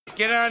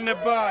Get on the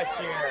bus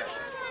here.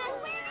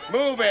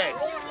 Move it.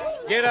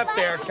 Get up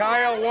there,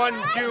 Kyle.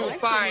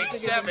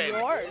 1257.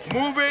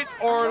 Move it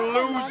or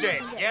lose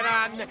it. Get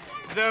on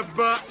the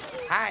bus.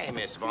 Hi,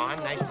 Miss Vaughn.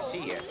 Nice to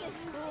see you.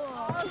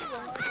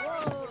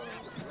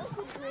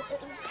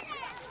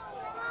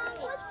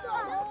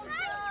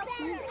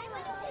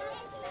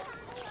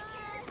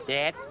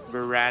 That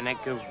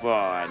Veronica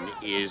Vaughn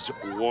is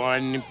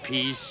one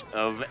piece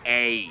of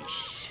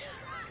ace.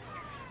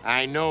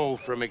 I know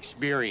from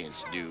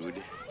experience, dude.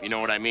 You know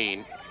what I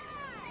mean?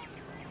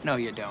 No,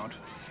 you don't.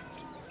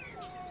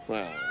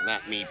 Well,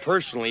 not me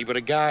personally, but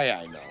a guy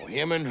I know.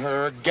 Him and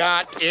her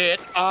got it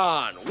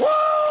on.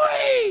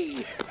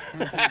 Woo-wee!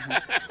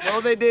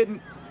 No, they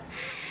didn't.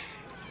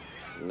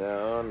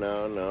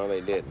 No,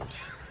 they didn't.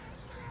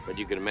 But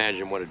you can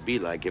imagine what it'd be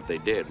like if they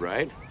did,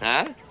 right?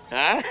 Huh?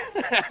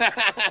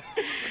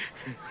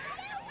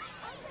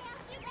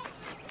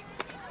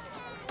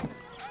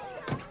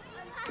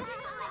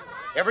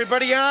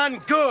 Everybody on?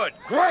 Good.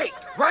 Great.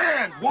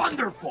 Grand.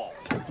 Wonderful.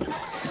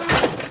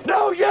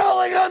 No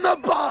yelling on the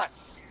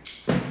bus.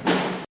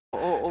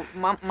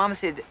 Mama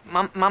said that.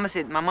 Mama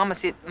said that. My mama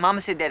said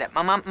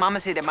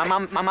that. My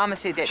mama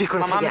said that. She's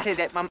gonna my mama say said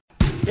yes. that.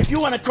 If you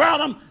want to crown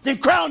them, then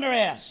crown their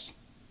ass.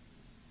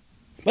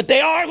 But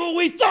they are who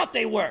we thought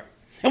they were,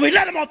 and we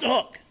let them off the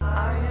hook.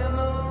 I am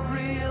a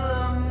real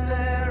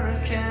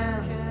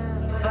American,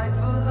 fight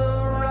for the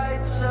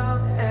rights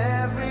of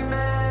every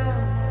man.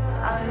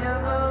 I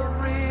am a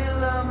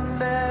real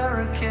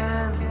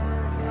American,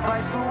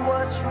 fight for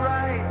what's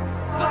right,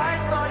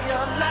 fight for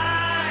your life.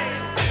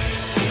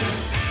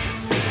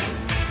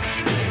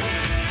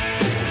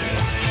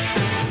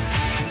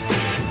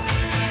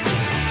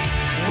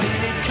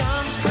 When it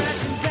comes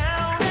crashing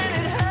down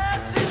and it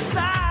hurts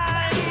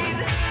inside,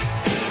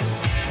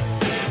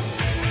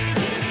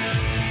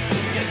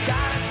 you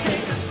gotta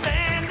take a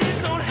stand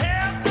and don't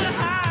have to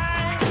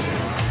hide.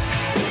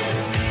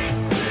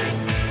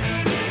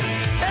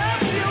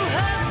 If you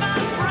hurt my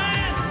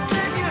friends,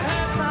 then you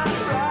hurt my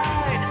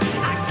pride.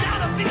 I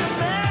gotta be a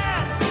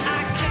man,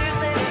 I can't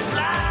let it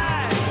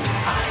slide.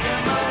 I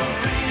am a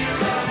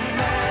real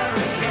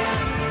American,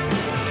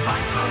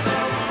 fight for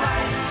the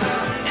rights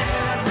of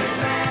every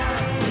man.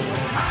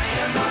 I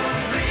am a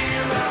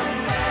real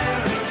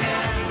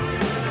American,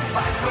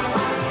 fight for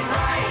what's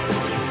right,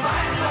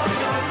 fight for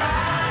your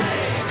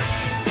life.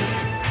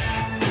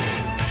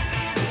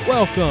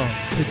 Welcome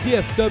to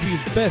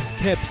DFW's Best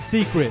Kept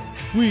Secret.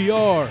 We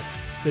are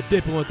the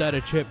Dipping Without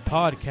a Chip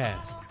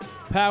podcast,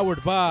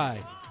 powered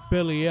by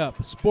Belly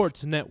Up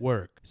Sports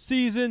Network.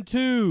 Season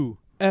 2,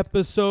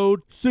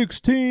 Episode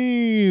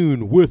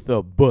 16, with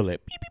a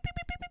bullet.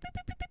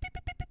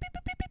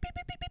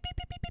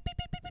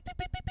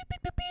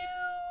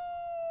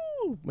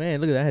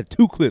 Man, look at that. I had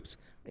 2 clips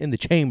in the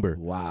chamber.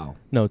 Wow.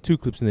 No, 2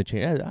 clips in the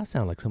chamber. I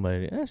sound like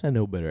somebody. I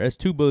know better. That's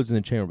 2 bullets in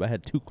the chamber, but I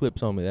had 2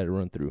 clips on me that I had to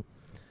run through.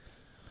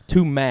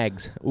 2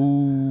 mags.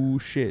 Ooh,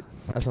 shit.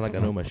 I sound like I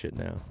know my shit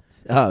now.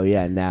 Oh,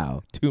 yeah,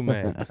 now. 2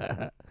 mags.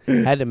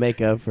 Had to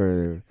make up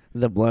for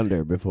the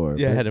blunder before.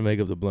 Yeah, I but had to make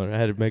up the blunder. I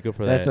had to make up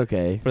for that. That's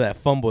okay. For that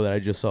fumble that I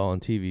just saw on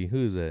TV.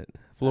 Who is that?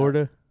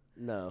 Florida?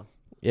 No.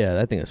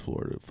 Yeah, I think that's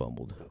Florida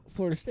fumbled.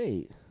 Florida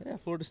State. Yeah,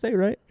 Florida State,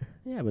 right?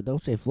 Yeah, but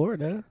don't say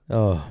Florida.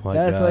 Oh, my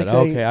That's God. like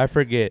saying- Okay, I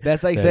forget.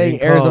 That's like that saying he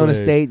called Arizona it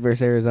State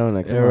versus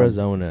Arizona. Come on.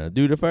 Arizona.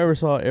 Dude, if I ever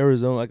saw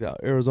Arizona, like the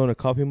Arizona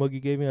coffee mug you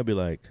gave me, I'd be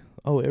like,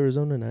 oh,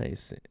 Arizona,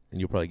 nice. And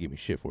you'll probably give me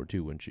shit for it,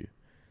 too, wouldn't you?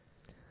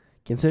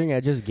 Considering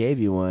I just gave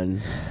you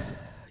one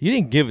You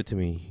didn't give it to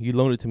me. You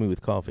loaned it to me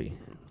with coffee.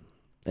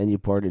 and you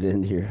poured it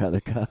into your other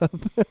cup.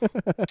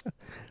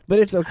 But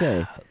it's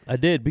okay. I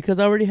did, because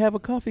I already have a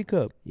coffee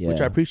cup, which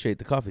Yeah. I appreciate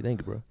the coffee. Thank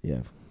you, bro.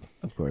 Yeah,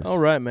 of course. All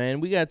right, man.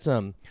 We got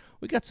some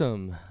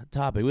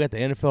topic. We got the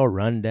NFL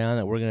rundown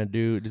that we're gonna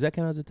do. Does that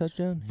count as a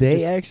touchdown?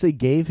 They actually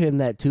gave him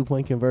that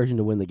 2-point conversion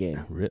to win the game.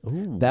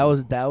 Ooh. That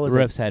was The a-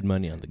 refs had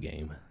money on the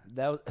game.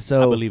 that was,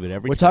 so I believe it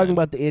every we're time. talking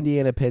about the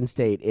Indiana Penn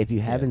State. If you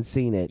haven't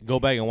seen it, Go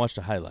back and watch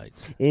the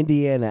highlights.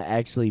 Indiana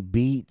actually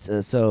beat.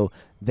 So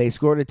they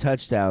scored a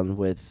touchdown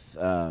with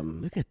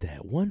Look at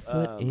that 1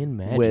 foot in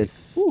magic.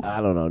 with Whew.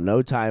 I don't know,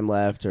 no time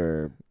left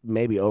or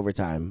maybe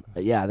overtime.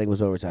 Yeah, I think it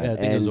was overtime. Yeah, I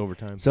think it was And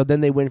overtime. So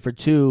then they went for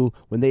 2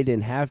 when they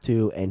didn't have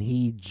to, and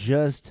he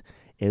just.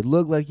 It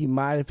looked like he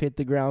might have hit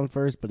the ground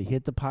first, but he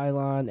hit the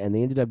pylon, and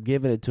they ended up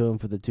giving it to him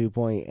for the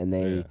 2-point. And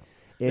they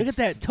Look at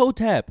that toe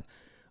tap.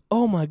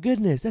 Oh my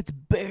goodness, that's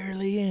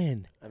barely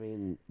in. I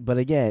mean, but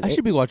again, I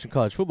should be watching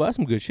college football. That's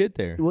some good shit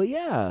there. Well,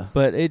 yeah.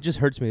 But it just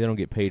hurts me they don't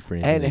get paid for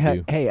anything And they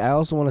do. hey, I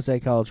also want to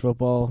say college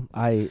football.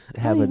 I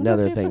have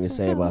another thing to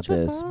say about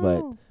this,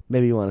 but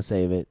maybe you want to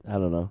save it. I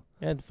don't know.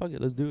 Yeah, fuck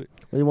it, let's do it.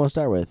 What do you want to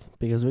start with?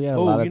 Because we got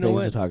a lot of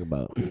things to talk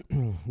about.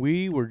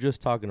 We were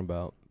just talking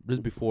about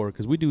just before,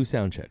 because we do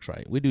sound checks,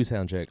 right? We do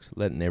sound checks,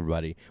 letting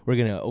everybody. We're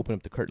gonna open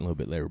up the curtain a little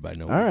bit, let everybody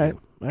know. All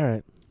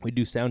right. We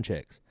do sound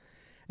checks,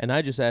 and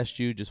I just asked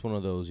you just one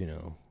of those,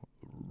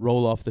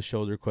 roll off the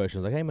shoulder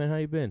questions, like, "Hey man, how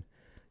you been?"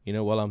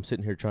 while I'm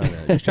sitting here trying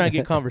to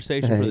get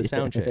conversation for the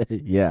sound check.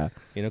 Yeah.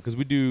 Because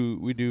we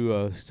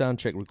do sound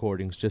check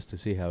recordings just to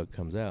see how it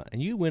comes out.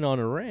 And you went on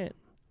a rant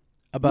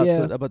about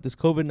about this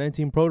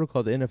COVID-19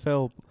 protocol the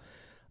NFL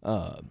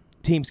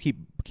teams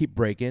keep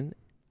breaking.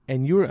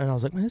 And I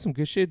was like, man, that's some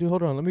good shit, dude.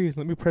 Hold on, let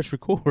me press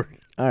record.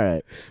 All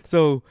right.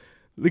 So,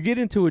 to get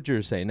into what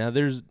you're saying. Now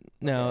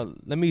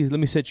let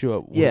me set you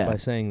up by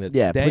saying that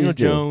Daniel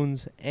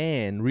Jones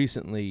and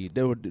recently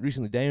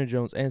Daniel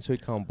Jones and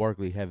Saquon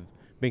Barkley have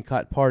been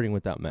caught partying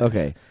without masks.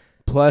 Okay.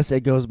 Plus,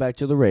 it goes back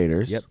to the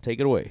Raiders. Yep. Take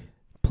it away.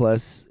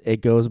 Plus,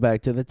 it goes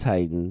back to the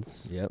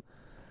Titans. Yep.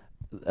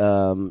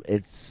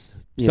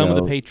 It's some of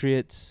the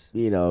Patriots.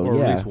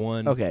 Or at least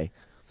one. Okay.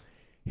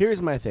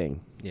 Here's my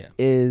thing. Yeah.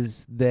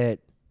 Is that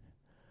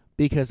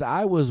because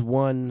I was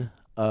one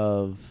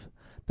of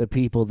the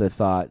people that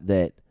thought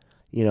that,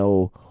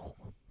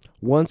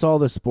 once all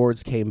the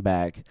sports came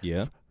back,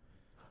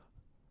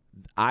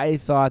 I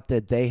thought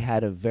that they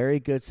had a very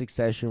good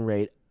succession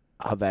rate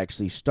of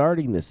actually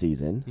starting the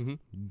season,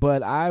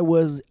 but I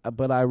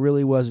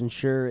really wasn't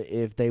sure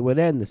if they would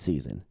end the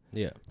season.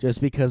 Yeah.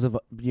 Just because of,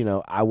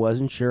 I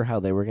wasn't sure how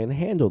they were going to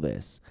handle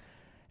this.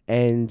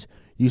 And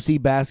you see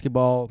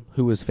basketball,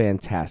 who was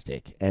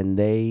fantastic, and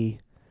they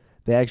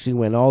actually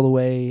went all the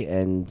way,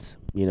 and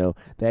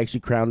they actually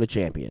crowned the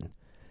champion.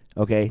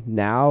 Okay,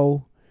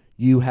 now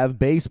you have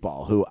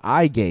baseball, who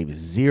I gave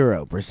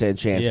 0%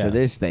 chance for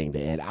this thing to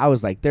end. I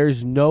was like,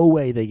 there's no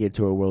way they get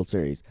to a World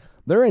Series.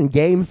 They're in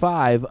Game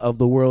 5 of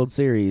the World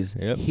Series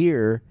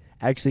here,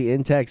 actually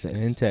in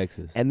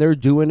Texas. And they're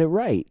doing it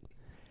right.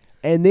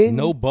 And then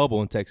no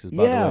bubble in Texas,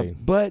 by the way.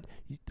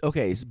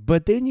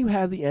 But then you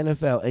have the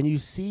NFL, and you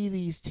see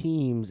these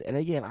teams, and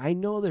again, I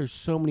know there's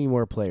so many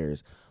more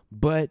players,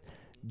 but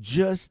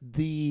just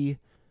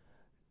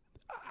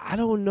I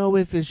don't know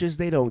if it's just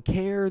they don't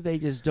care, they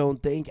just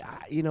don't think,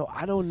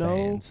 I don't know.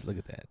 Fans, look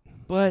at that.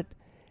 But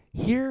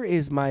here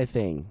is my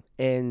thing,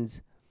 and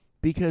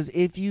because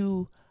if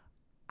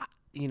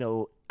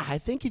I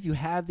think if you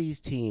have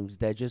these teams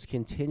that just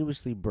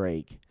continuously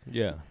break,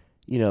 the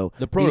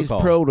protocol.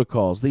 These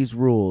protocols, these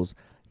rules,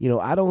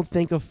 I don't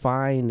think a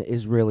fine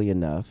is really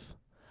enough.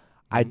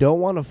 I don't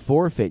want to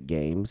forfeit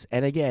games,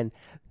 and again,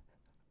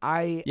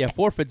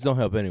 forfeits don't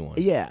help anyone.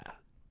 Yeah.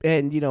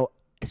 And,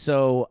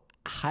 so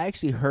I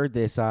actually heard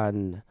this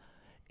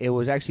it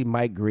was actually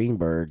Mike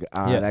Greenberg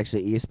on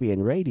actually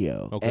ESPN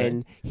Radio. Okay.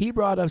 And he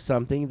brought up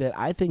something that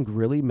I think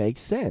really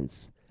makes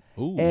sense.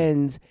 Ooh.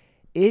 And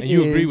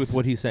you agree with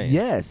what he's saying?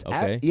 Yes.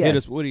 Okay. Yes. Hit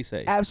us, what did he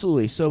say?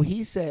 Absolutely. So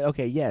he said,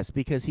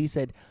 because he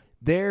said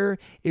there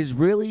is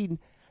really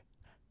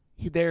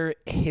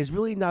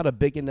not a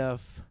big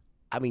enough,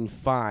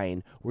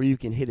 fine where you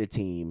can hit a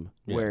team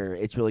where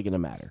it's really going to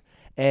matter.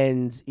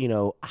 And,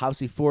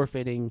 obviously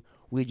forfeiting,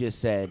 we just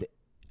said,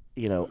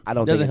 I don't think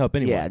it doesn't help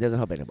anybody. Yeah, it doesn't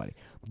help anybody.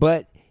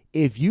 But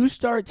if you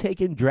start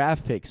taking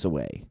draft picks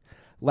away,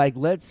 like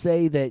let's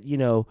say that,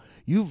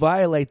 you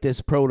violate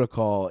this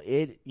protocol,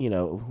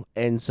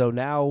 and so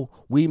now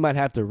we might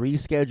have to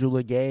reschedule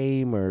a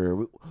game,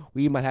 or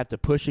we might have to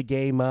push a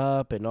game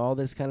up and all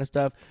this kind of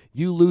stuff.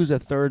 You lose a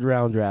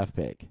 3rd-round draft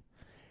pick.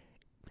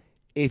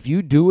 If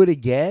you do it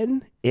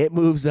again, it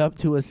moves up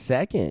to a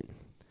 2nd.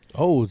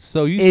 Oh,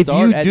 so if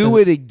you do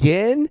it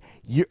again,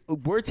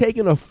 we're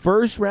taking a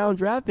 1st-round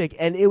draft pick.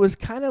 And it was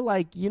kind of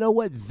like, you know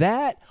what?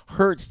 That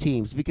hurts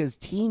teams because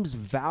teams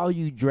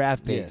value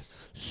draft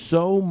picks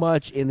so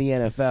much in the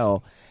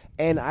NFL.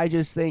 And I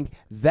just think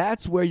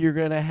that's where you're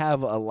going to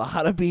have a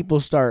lot of people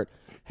start,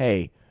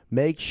 hey,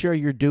 make sure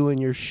you're doing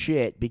your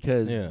shit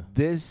because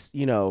this,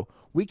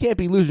 we can't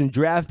be losing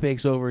draft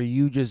picks over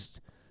you just,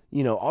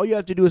 all you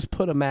have to do is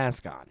put a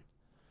mask on.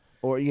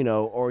 Or,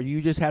 or you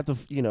just have to,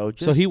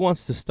 So he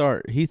wants to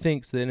start. He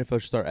thinks the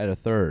NFL should start at a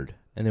 3rd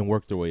and then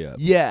work their way up.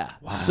 Yeah.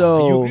 Wow.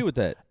 So you agree with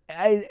that?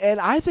 And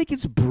I think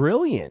it's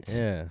brilliant.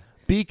 Yeah.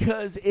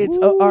 Because it's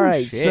all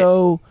right. Shit.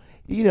 So,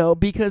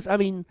 because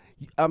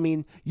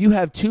you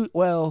have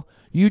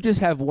you just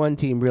have one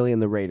team really in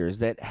the Raiders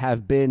that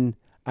have been,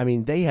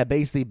 they have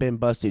basically been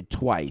busted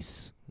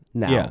twice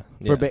now.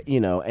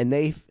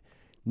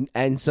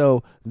 And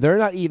so they're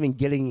not even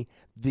getting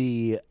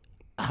the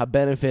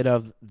benefit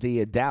of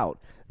the doubt.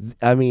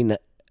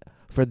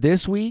 For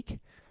this week,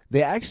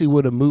 they actually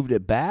would have moved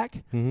it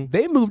back. Mm-hmm.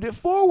 They moved it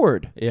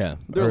forward. Yeah.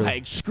 They're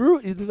like, screw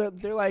it.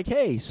 They're like,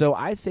 hey, so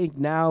I think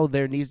now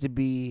there needs to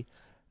be,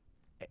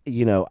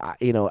 I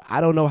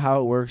don't know how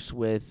it works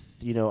with,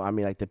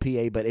 like the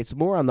PA, but it's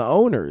more on the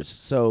owners.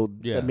 So,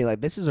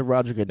 this is a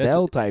Roger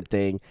Goodell type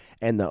thing,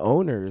 and the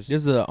owners.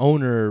 This is an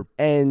owner,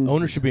 and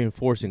owner should be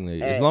enforcing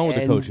these, along with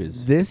the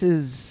coaches. This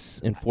is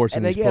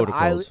enforcing these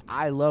protocols.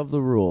 I love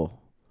the rule.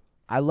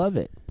 I love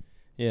it.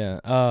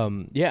 Yeah.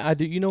 I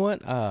do. You know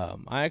what?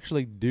 I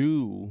actually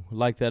do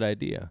like that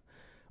idea,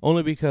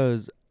 only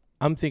because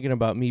I'm thinking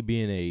about me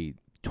being a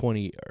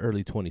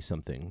early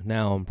 20-something.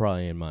 Now I'm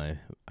probably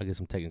I guess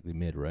I'm technically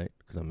mid, right?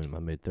 Because I'm in my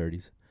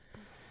mid-30s.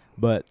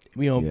 But,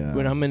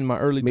 when I'm in my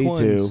early 20s. Me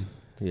too.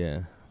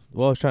 Yeah.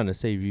 Well, I was trying to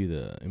save you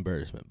the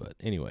embarrassment, but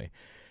anyway.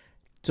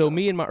 So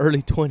me in my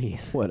early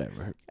 20s,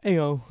 Whatever. you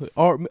know,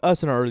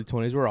 us in our early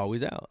 20s, we're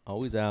always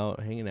out,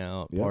 hanging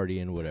out, Yep.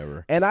 partying,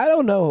 whatever. And I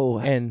don't know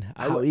And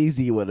how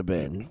easy it would have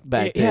been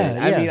back Yeah, then.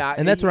 yeah. I mean,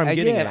 And that's what I'm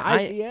getting again,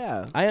 at.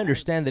 yeah. I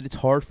understand that it's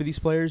hard for these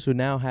players who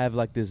now have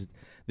like this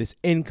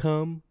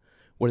income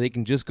where they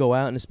can just go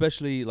out, and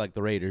especially like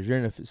the Raiders. You're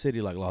in a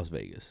city like Las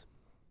Vegas.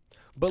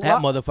 But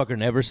That motherfucker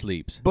never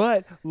sleeps.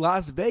 But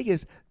Las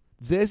Vegas,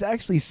 this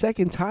actually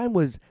second time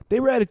was they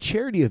were at a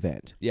charity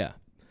event. Yeah.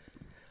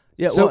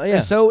 Yeah, So, well, yeah.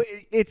 so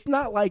it's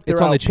not like they're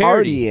it's on out the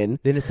charity. partying.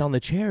 Then it's on the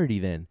charity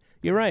then.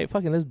 You're right.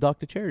 Fucking let's dock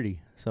the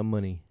charity some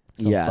money.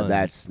 Some Yeah, funds.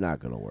 that's not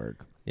going to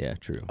work. Yeah,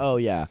 true. Oh,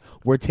 yeah.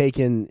 We're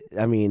taking,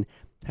 I mean,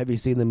 have you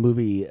seen the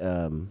movie,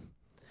 I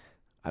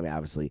mean,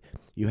 obviously,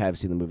 you have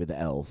seen the movie The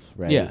Elf,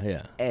 right? Yeah,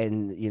 yeah.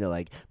 And, you know,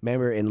 like,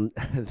 remember in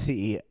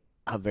the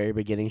very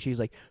beginning, she's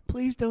like,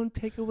 please don't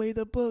take away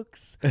the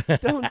books.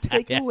 Don't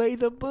take away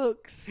the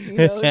books. You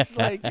know, it's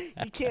like,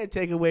 you can't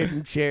take away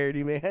from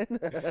charity, man.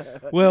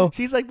 Well,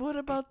 she's like, what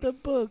about the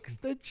books?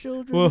 The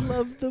children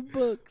love the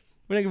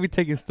books. we're not gonna be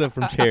taking stuff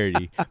from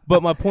charity.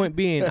 But my point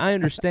being, I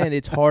understand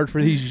it's hard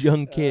for these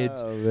young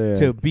kids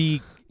to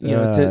be, you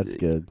know, that's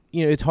good.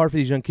 You know, it's hard for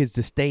these young kids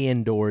to stay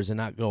indoors and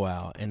not go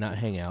out and not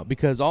hang out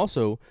because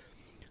also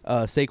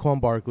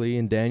Saquon Barkley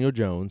and Daniel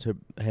Jones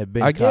have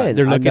been Again, caught.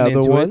 They're looking another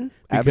into one. it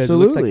because it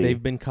looks like Absolutely.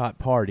 they've been caught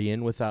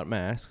partying without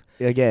masks.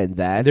 Again,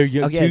 that's They're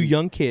young, again, two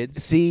young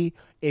kids. See,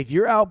 if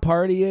you're out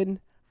partying,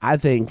 I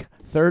think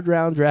third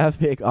round draft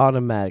pick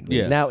automatically.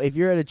 Yeah. Now, if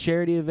you're at a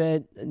charity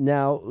event,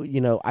 now,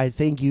 you know, I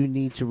think you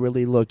need to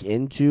really look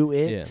into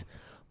it. Yeah.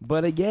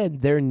 But again,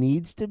 there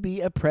needs to be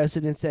a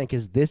precedent set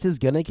because this is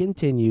going to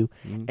continue,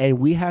 and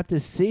we have to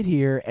sit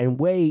here and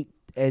wait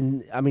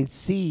and, I mean,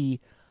 see,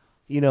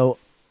 you know,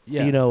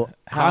 Yeah. you know,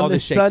 How all on the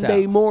this shakes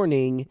Sunday out.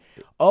 morning,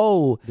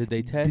 oh, Did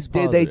they test?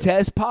 did they positive?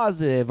 test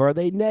positive? Are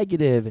they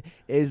negative?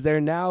 Is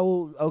there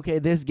now, okay,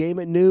 this game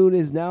at noon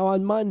is now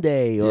on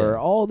Monday or Yeah.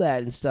 all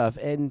that and stuff.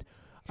 And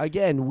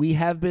again, we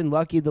have been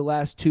lucky the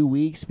last 2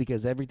 weeks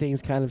because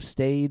everything's kind of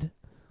stayed.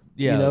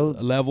 Yeah, you know,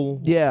 level.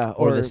 Yeah.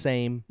 or the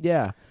same.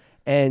 Yeah.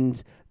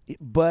 And,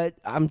 but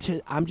I'm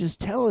just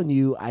telling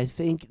you, I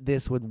think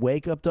this would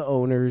wake up the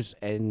owners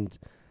and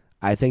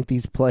I think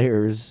these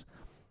players,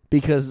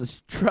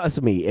 because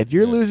trust me, if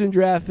you're losing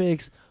draft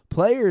picks,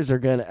 players are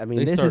gonna. I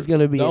mean, this is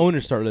gonna be the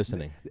owners start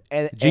listening.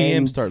 and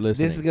GMs start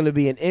listening. This is gonna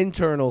be an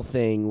internal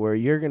thing where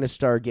you're gonna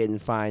start getting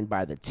fined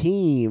by the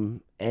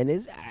team.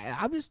 And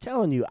I'm just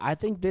telling you, I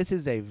think this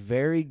is a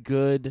very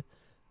good.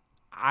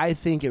 I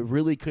think it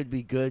really could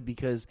be good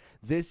because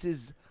this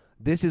is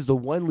the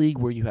one league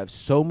where you have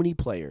so many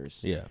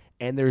players. Yeah.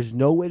 And there's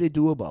no way to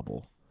do a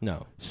bubble.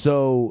 No.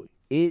 So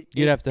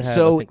You'd have to have,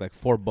 so I think, like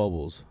 4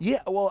 bubbles. yeah,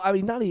 well, I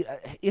mean, not even,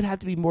 it'd have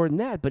to be more than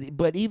that,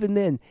 but even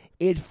then,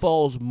 it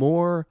falls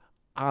more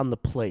on the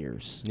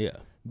players. Yeah.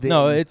 than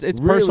No, it's really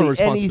personal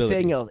responsibility.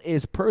 Anything else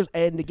is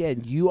and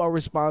again, you are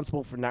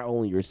responsible for not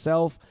only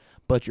yourself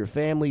but your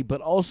family,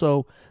 but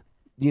also,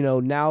 you know,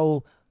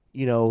 now,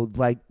 you know,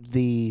 like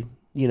the,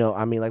 you know,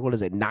 I mean, like what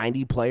is it,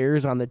 90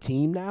 players on the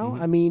team now?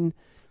 I mean,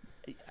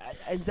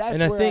 and that's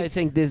And where I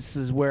think this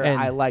is where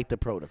I like the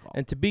protocol.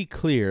 And to be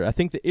clear, I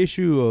think the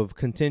issue of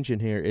contention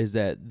here is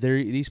that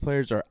these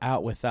players are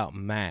out without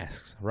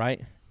masks,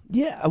 right?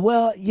 Yeah,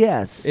 well,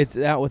 yes. It's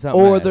out without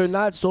or masks. they're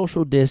not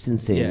social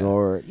distancing, Yeah.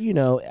 or, you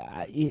know,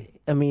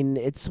 I mean,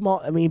 it's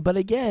small. I mean, but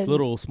again,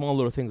 Small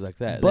little things like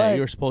that But- that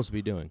you're supposed to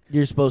be doing.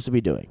 you're supposed to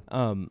be doing.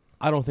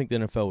 I don't think the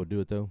NFL would do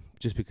it though,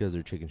 just because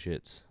they're chicken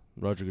shits.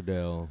 Roger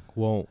Goodell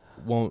won't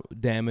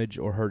damage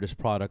or hurt his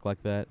product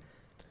like that.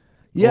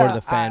 Yeah, or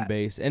the fan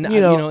base, and you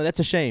know,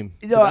 that's a shame.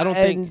 You know, I don't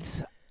think.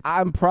 and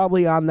I'm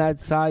probably on that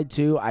side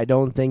too. I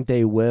don't think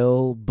they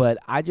will, but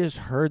I just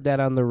heard that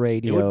on the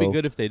radio. It would be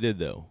good if they did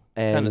though.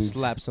 Kind And, of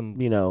slap some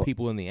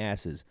people in the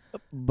asses.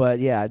 But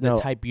yeah, The no,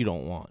 type you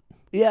don't want.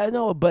 yeah,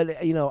 no, but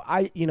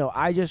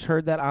I just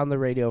heard that on the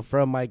radio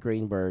from Mike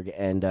Greenberg,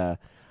 and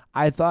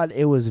I thought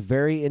it was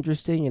very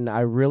interesting, and I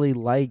really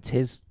liked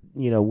his,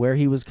 where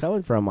he was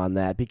coming from on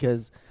that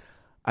because,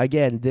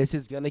 again, this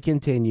is going to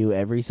continue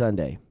every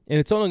Sunday, and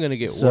it's only going to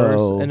get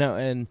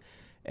worse.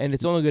 And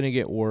it's only going to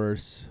get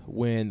worse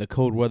when the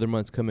cold weather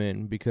months come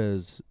in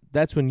because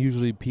that's when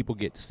usually people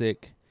get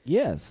sick.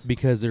 Yes,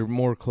 because they're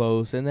more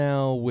close, and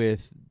now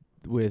with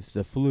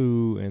the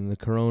flu and the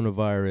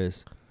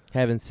coronavirus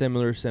having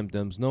similar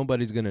symptoms,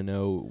 nobody's gonna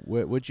know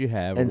what you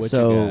have or and what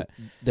so you got.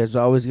 there's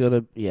always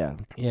gonna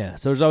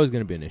So there's always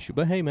gonna be an issue.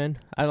 But hey, man,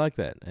 I like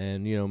that,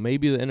 and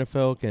maybe the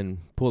NFL can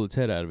pull its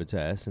head out of its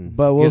ass and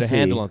But we'll get a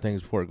handle see. on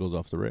things before it goes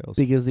off the rails.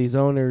 because these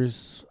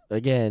owners,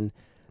 again,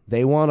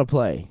 they want to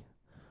play,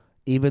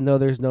 even though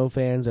there's no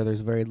fans or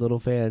there's very little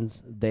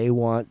fans. They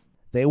want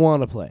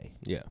to play.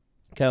 Yeah,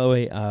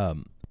 Callaway.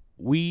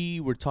 We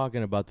were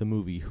talking about the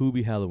movie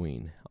Hubie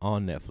Halloween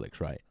on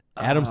Netflix, right?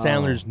 Adam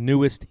Sandler's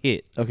newest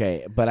hit.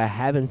 Okay, but I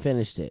haven't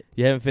finished it.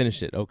 You haven't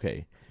finished it,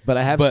 okay? But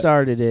I have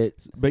started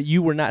it. But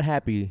you were not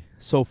happy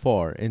so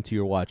far into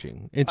your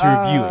reviewing.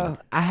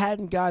 I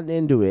hadn't gotten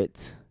into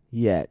it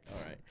yet.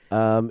 All right.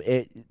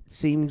 It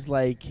seems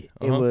like it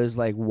Uh-huh. was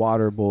like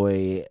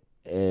Waterboy.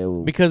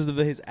 Because of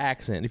his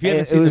accent. If you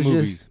haven't it seen the was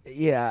movies, just,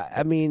 yeah.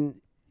 I mean,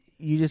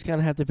 you just kind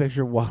of have to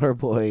picture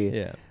Waterboy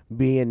yeah.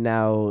 being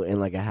now in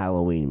like a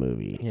Halloween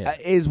movie. Yeah.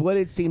 Is what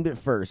it seemed at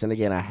first. And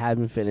again, I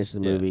haven't finished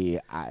the Yeah. movie.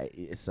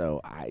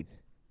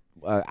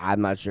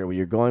 I'm not sure where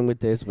you're going with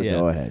this, but Yeah.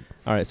 go ahead.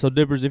 All right, so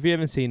Dippers, if you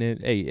haven't seen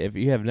it, hey, if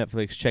you have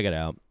Netflix, check it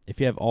out. If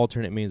you have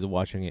alternate means of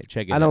watching it,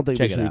 check it out. I don't think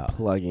we check should it be out.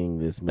 plugging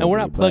this movie. No, we're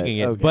not plugging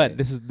it, okay. but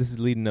this is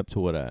leading up to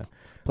what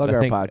plug I our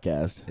think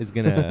podcast. is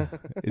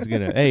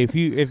gonna Hey,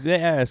 if they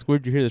ask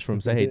where'd you hear this from,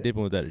 say hey,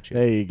 Dipping Without a Chip.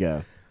 There you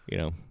go. You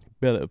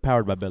know,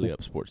 powered by Belly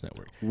Up Sports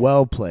Network.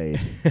 Well played.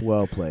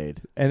 Well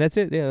played. And that's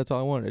it. Yeah, that's all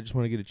I wanted. I just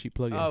want to get a cheap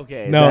plug in.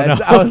 Okay. No.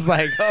 I was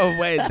like, oh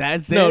wait,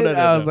 that's No, it. no, no,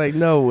 I was no. like,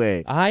 no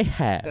way. I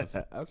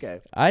have. Okay.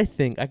 I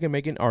think I can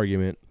make an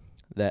argument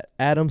that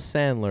Adam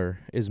Sandler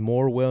is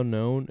more well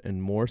known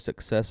and more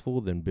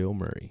successful than Bill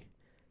Murray,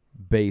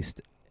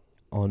 based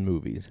on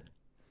movies.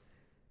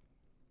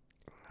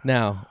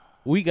 Now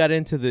we got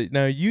into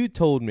Now you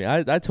told me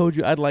I told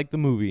you I'd like the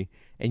movie,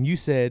 and you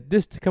said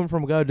this to come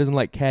from a guy who doesn't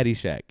like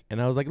Caddyshack,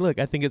 and I was like, look,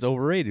 I think it's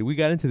overrated. We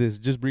got into this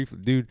just briefly,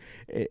 dude.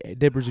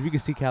 Dippers, if you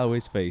could see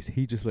Calloway's face,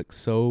 he just looks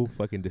so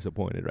fucking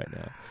disappointed right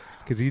now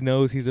because he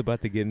knows he's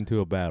about to get into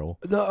a battle.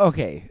 No,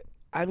 okay.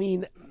 I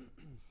mean,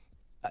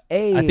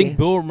 I think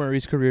Bill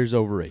Murray's career is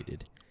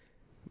overrated.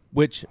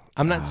 Which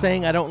I'm not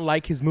saying I don't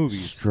like his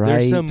movies.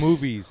 There's some Stripes.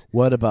 movies.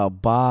 What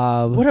about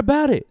Bob? What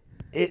about it?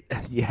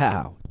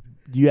 Yeah,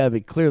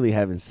 you clearly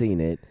haven't seen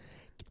it.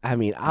 I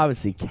mean,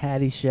 obviously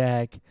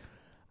Caddyshack.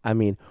 I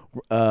mean,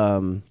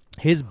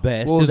 His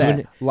best what was is that?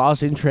 when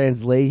Lost in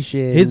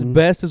Translation. his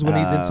best is when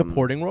he's in um,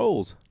 supporting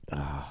roles.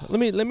 Let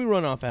me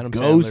run off Adam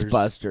Sandler's.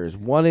 Ghostbusters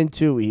 1 and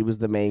 2. He was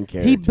the main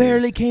character. He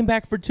barely came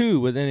back for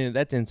 2, but then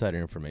that's insider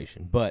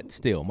information. But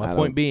still, my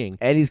point being.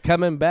 and he's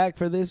coming back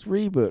for this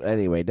reboot.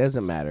 Anyway,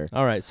 doesn't matter.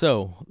 All right,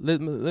 so let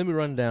me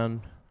run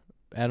down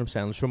Adam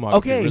Sandler's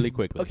filmography really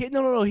quickly. Okay,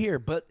 no, here.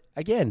 But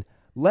again,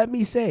 let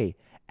me say,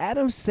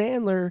 Adam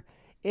Sandler,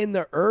 in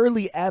the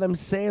early Adam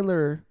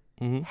Sandler,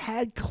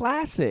 had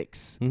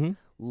classics. Mhm.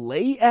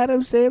 Late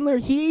Adam Sandler,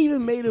 he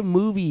even made a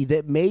movie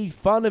that made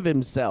fun of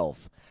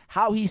himself.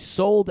 How he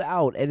sold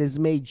out and has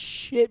made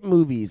shit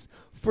movies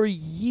for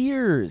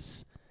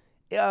years.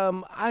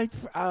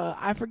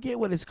 I forget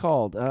what it's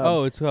called.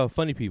 It's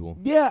Funny People.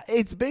 Yeah,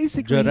 it's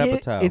basically Judd him,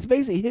 Apatow. it's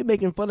basically him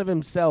making fun of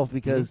himself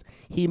because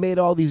he made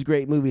all these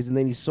great movies and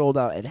then he sold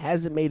out and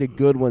hasn't made a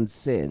good one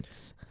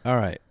since. All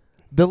right.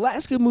 The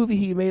last good movie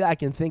he made I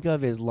can think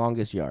of is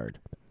Longest Yard.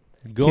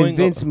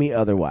 Convince me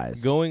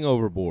otherwise. Going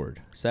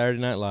Overboard, Saturday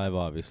Night Live,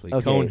 obviously,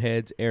 Okay.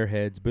 Coneheads,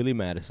 Airheads, Billy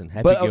Madison,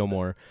 Happy But,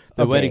 Gilmore,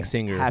 The okay, Wedding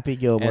Singer, Happy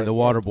Gilmore. and The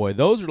Waterboy.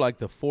 Those are like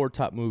the 4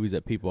 top movies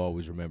that people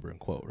always remember and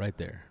quote right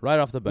there, right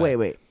off the bat.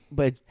 Wait,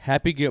 but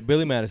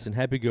Billy Madison,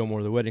 Happy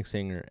Gilmore, The Wedding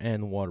Singer,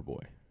 and The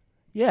Waterboy.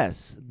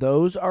 yes,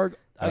 those are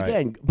All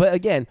again. But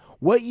again,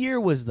 what year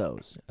was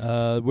those?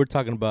 We're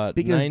talking about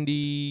Because-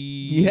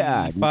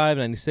 95,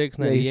 96,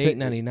 98,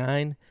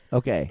 99.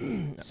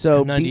 Okay,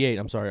 so 98,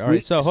 I'm sorry. All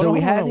right, so hold on, we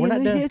hold on, hadn't we're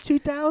not even done. hit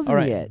 2000 All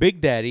right, yet. Big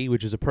Daddy,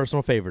 which is a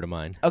personal favorite of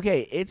mine.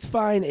 Okay, it's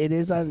fine. It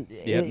is on.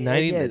 Yeah,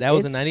 90. again, That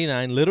was a it's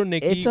 99. Little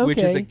Nicky, it's which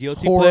is a okay.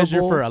 guilty Horrible. pleasure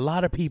for a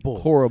lot of people.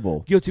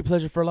 Horrible. Guilty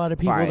pleasure for a lot of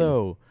people, Fine.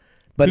 though.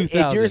 But if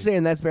 2000. you're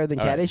saying that's better than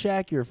All right.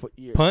 Caddyshack,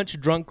 you're Punch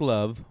Drunk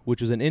Love,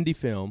 which was an indie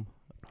film,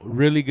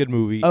 really good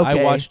movie. Okay.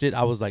 I watched it.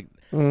 I was like,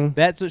 Mm.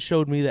 that's what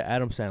showed me that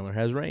Adam Sandler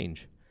has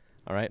range.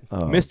 All right,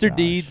 Oh, Mr. gosh.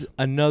 Deeds,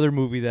 another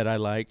movie that I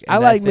like. I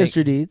and like think-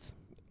 Mr. Deeds.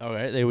 All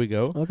right, there we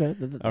go. Okay,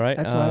 All right,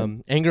 that's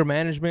fine. Anger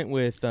Management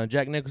with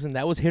Jack Nicholson.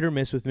 That was hit or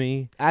miss with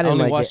me. I didn't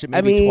only like watched it. it,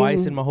 I maybe mean-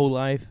 twice in my whole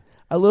life.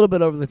 A little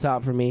bit over the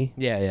top for me.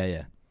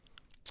 Yeah.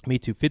 Me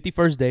too. 50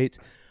 First Dates,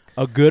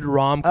 a good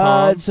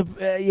rom-com.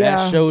 Yeah,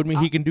 That showed me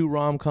he can do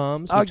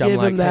rom-coms, I'll which give I'm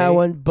like, him that hey.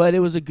 one, but it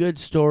was a good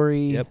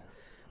story. Yep.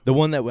 The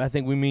one that I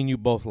think we mean you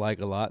both like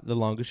a lot, The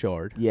Longest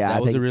Yard. Yeah, that I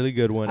was think- a really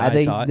good one. I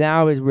think thought.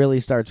 now it really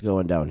starts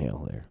going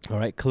downhill there. All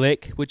right,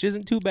 Click, which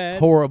isn't too bad.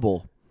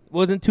 Horrible.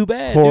 Wasn't too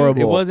bad. Horrible.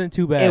 Dude. It wasn't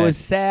too bad. It was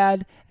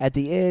sad at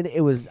the end.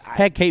 It was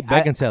Had Kate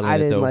Beckinsale I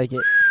in it, didn't though. like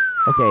it.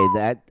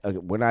 Okay,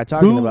 we're not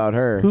talking about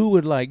her. Who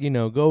would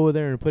go over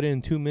there and put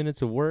in 2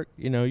 minutes of work?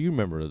 You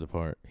remember the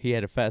part. He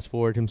had to fast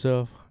forward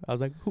himself. I was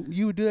like, who,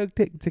 you would do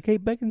that to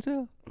Kate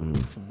Beckinsale?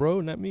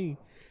 Bro, not me.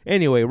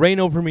 Anyway, Reign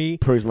Over Me.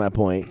 Proves my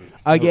point.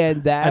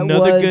 Again, that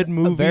Another was good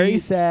movie. very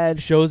sad.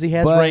 Shows he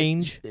has but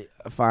range.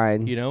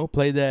 Fine.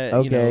 Played that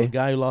Okay.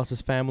 guy who lost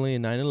his family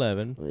in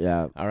 9/11.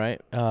 Yeah. All right.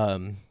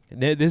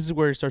 This is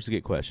where it starts to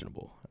get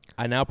questionable.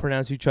 I now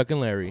pronounce you Chuck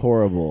and Larry.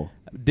 Horrible.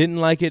 Didn't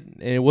like it,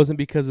 and it wasn't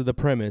because of the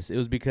premise. It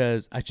was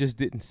because I just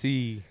didn't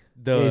see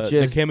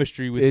the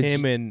chemistry with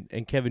him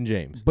and Kevin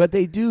James. But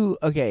they do.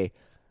 Okay.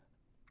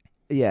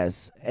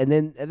 Yes, and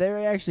then there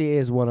actually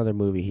is one other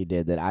movie he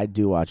did that I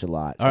do watch a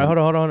lot. All right,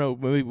 hold on.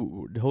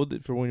 Maybe hold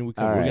it for when we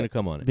come. All We're right. going to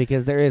come on it.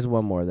 Because there is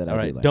one more that All I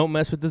right, do like. Don't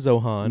Mess with the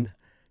Zohan.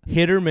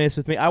 Hit or miss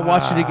with me. I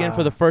watched it again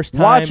for the first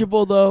time.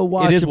 Watchable though.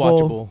 Watchable. It is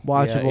watchable.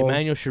 Watchable. Yeah,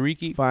 Emmanuel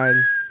Shariki. Fine.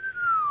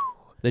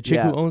 The chick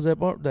Yeah. who owns that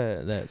bar,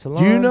 that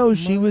salon. Do you know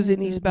she was in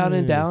My Eastbound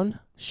and goodness. Down?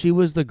 She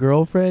was the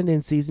girlfriend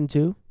in season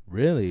 2.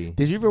 Really?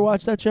 Did you ever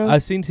watch that show? I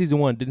seen season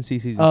 1. Didn't see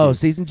season 2. Oh,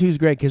 season 2 is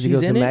great because he She's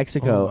goes to in it?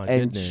 Mexico Oh, my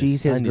and goodness.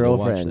 she's I his need to watch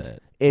girlfriend. that.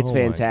 It's Oh, my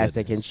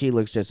fantastic, and goodness. she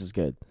looks just as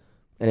good.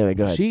 Anyway,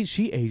 go ahead.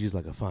 She ages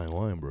like a fine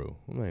wine, bro.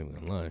 I'm not even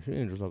gonna lie. She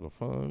ages like a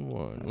fine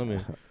wine. Let me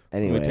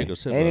Anyway, take a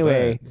sip.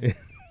 anyway.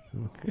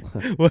 Of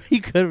that. Why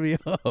you cut me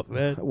off,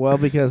 man? Well,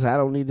 because I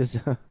don't need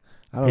to.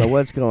 I don't know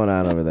what's going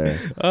on over there.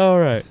 All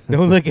right,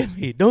 don't look at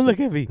me. Don't look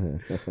at me.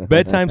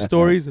 Bedtime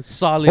Stories,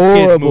 solid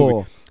kids movie.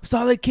 Horrible.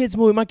 Solid kids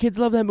movie. My kids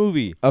love that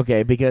movie.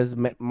 Okay, because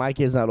my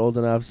kid's not old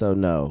enough, so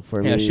no.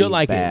 For Yeah, me, she'll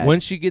like bad. it. When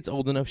she gets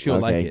old enough, she'll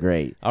like Okay, it.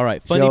 great. All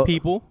right, Funny She'll-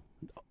 People.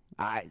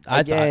 I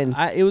Thought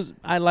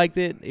I liked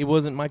it. It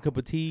wasn't my cup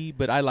of tea,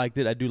 but I liked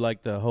it. I do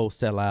like the whole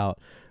sellout.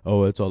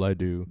 Oh, that's all I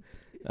do.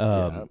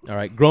 All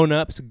right, Grown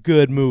Ups,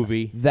 good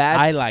movie.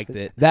 I liked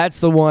it. That's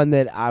the one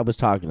that I was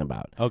talking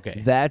about. Okay.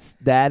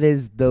 That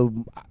is the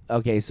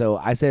okay. So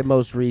I said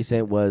most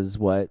recent was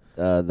what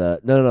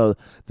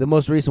the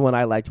most recent one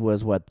I liked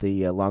was what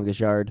the Longest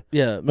Yard.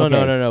 Yeah, no,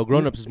 Okay. no.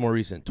 Grown Ups is more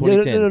recent. No,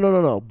 2010.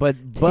 no.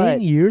 But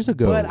 10 years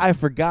ago. But I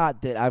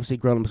forgot that obviously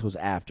Grown Ups was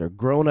after.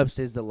 Grown Ups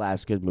is the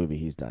last good movie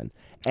he's done,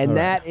 and All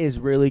right. that is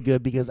really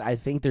good because I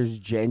think there's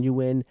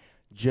genuine.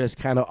 Just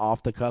kind of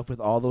off the cuff with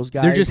all those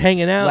guys. They're just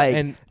hanging out, like,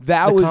 and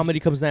that the was,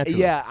 comedy comes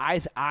naturally. Yeah,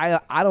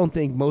 I don't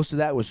think most of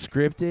that was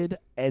scripted,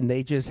 and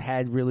they just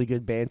had really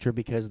good banter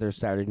because they're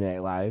Saturday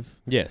Night Live.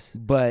 Yes.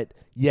 But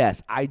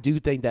yes, I do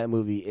think that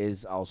movie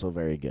is also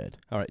very good.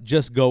 All right,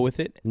 Just Go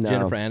With It. No.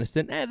 Jennifer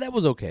Aniston. That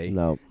was okay.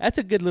 No. That's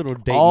a good little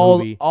date all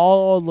movie.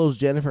 all those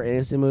Jennifer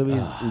Aniston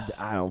movies,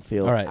 I don't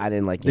feel. All right, I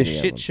didn't like The any of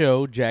Shit them.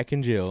 Show, Jack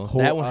and Jill.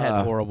 That one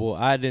had horrible.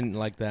 I didn't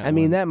like that. I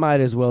mean, one. that might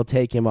as well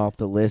take him off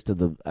the list of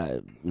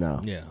the. No.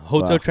 Yeah,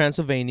 Hotel Ugh.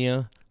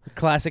 Transylvania,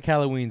 classic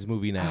Halloween's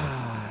movie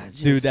now.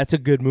 Dude, Just- that's a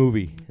good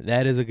movie.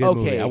 That is a good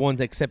movie. Okay. I won't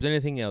accept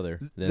anything other.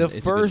 Than The it's a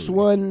good first movie.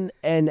 one,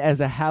 and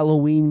as a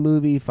Halloween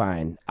movie,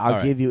 fine. I'll All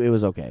right. give you it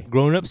was okay.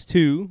 Grown Ups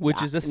 2,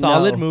 which is a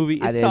solid no, movie.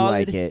 It's I didn't solid.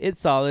 like it.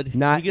 It's solid.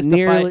 Not he gets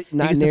nearly- to fight,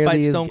 not he gets to fight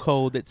nearly as Stone g-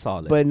 Cold. It's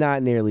solid. But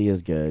not nearly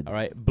as good. All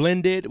right,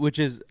 Blended, which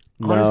is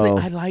No. honestly,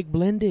 I like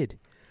Blended.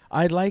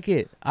 I like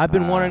it. I've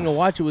been wanting to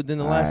watch it within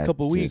the last I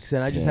couple of weeks, just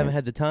and I just can't. haven't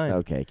had the time.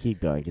 Okay, keep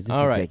going because this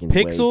All is right, taking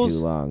way Pixels. too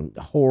long.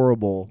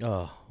 Horrible.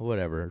 Oh,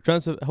 whatever.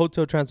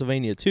 Hotel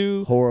Transylvania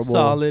 2, Horrible.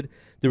 solid.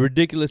 The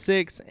Ridiculous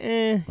 6,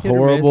 hit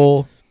or miss.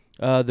 Horrible.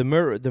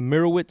 The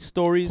Mirowitz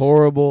stories,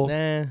 Horrible.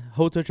 Nah.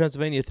 Hotel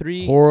Transylvania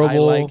 3, I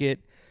Horrible. like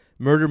it.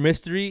 Murder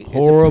Mystery,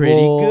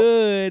 Horrible. it's pretty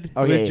good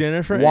Okay, with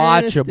Jennifer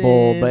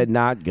watchable, Aniston. but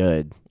not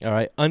good. All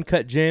right,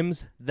 Uncut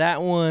Gems.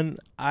 That one,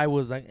 I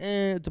was like,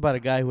 it's about a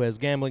guy who has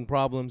gambling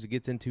problems. He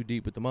gets in too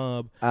deep with the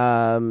mob.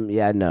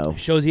 Yeah, no.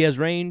 Shows he has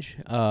range.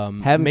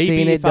 Haven't maybe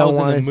seen it, if I was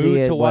don't in wanna the see mood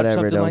it, to watch whatever,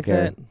 something don't like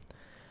care. that.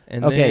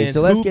 And Okay, then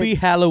so let's Hoopie get-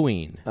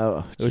 Halloween,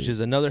 Oh, which jeez. is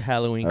another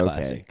Halloween Okay,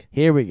 classic.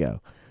 here we go.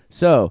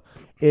 So,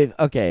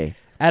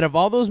 Out of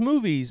all those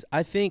movies,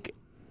 I think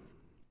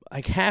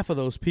like half of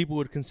those people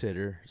would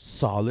consider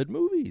solid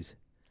movies.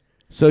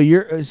 so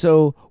your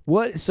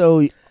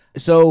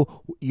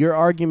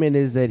argument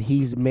is that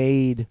he's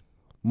made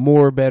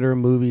more better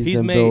movies He's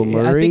than made- Bill I think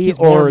Murray, he's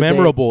more or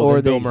memorable or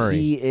than Bill that Murray.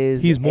 He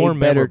is He's more a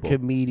better memorable.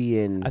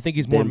 comedian. I think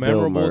he's more than Bill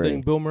memorable Murray.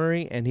 than Bill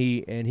Murray, and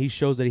he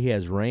shows that he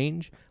has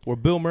range. Where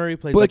Bill Murray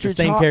plays But like the you're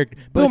same ta- character.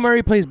 but Bill you-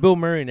 Murray plays Bill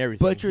Murray and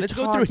everything. but you're Let's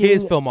go through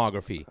his talking-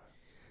 filmography.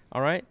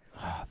 All right.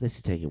 This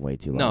is taking way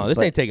too long. No, this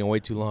but ain't taking way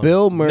too long.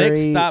 Bill Murray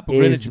Next stop, is-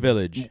 Greenwich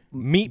Village.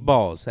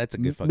 Meatballs. That's a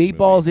good fucking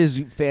Meatballs movie. is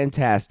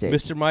fantastic.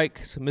 Mr.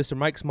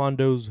 Mike's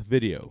Mondo's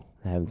Video.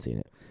 I haven't seen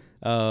it.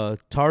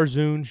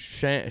 Tarzoon,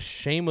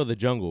 Shame of the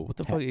Jungle. What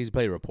the fuck? He's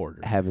played a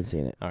reporter. Haven't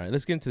seen it. All right,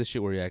 let's get into the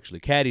shit where he actually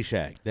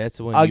Caddyshack. That's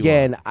the one.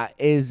 Again,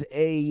 is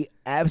a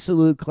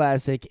absolute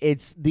classic.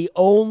 It's the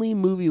only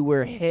movie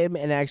where him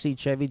and actually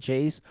Chevy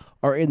Chase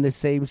are in the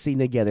same scene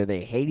together.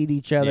 They hated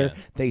each other.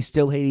 Yeah. They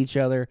still hate each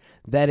other.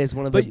 That is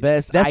one of the But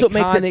best that's iconic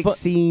what makes it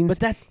scenes. But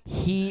that's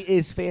he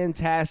is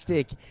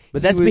fantastic.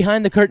 but He that's was-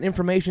 behind the curtain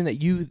information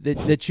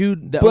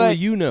that but only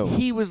you know.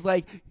 He was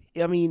like,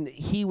 I mean,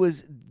 he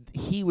was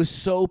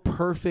so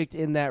perfect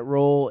in that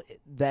role.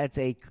 That's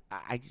I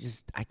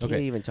can't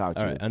Okay. even talk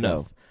to All you. right,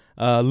 enough.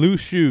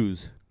 Loose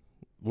Shoes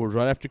was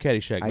right after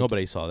Caddyshack. I-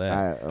 Nobody saw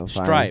that. fine.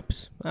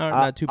 Stripes.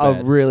 Not too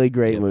bad. A really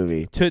great Yeah.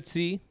 movie.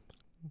 Tootsie.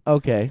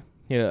 Okay.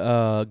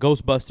 Yeah.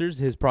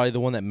 Ghostbusters is probably the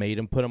one that made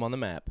him put him on the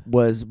map.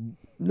 Was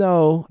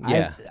no,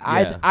 Yeah,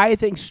 yeah. I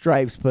think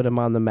Stripes put him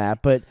on the map,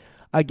 but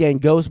again,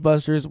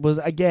 Ghostbusters was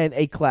again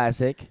a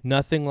classic.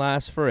 Nothing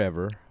Lasts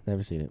Forever.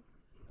 Never seen it.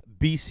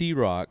 BC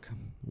Rock.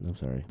 I'm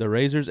sorry. The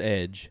Razor's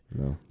Edge.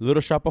 No,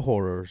 Little Shop of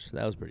Horrors.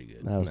 That was pretty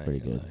good. That was I'm not pretty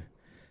gonna good. lie.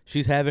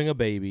 She's Having a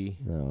Baby.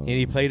 no, And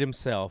he played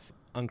himself.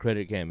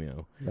 Uncredited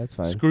cameo. that's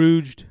fine.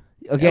 Scrooged.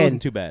 That Again,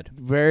 wasn't too bad.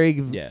 very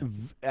Yeah.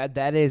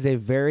 that is a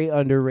very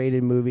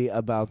underrated movie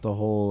about the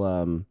whole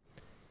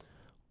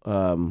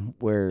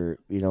where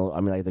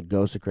like the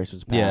Ghost of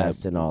Christmas Yeah.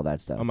 Past and all that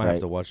stuff. I might right?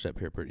 have to watch that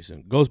here pretty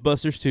soon.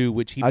 Ghostbusters 2,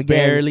 which he Again-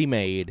 barely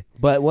made.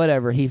 But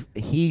whatever,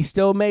 he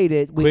still made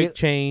it. Quick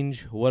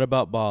change. What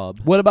about Bob?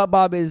 What About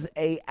Bob is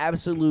a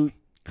absolute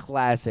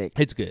classic.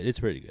 It's good. It's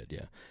pretty good.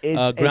 Yeah. It's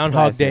a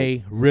Groundhog classic.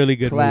 Day, really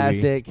good movie.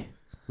 Classic.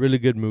 Really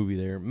good movie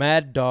there.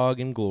 Mad Dog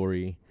and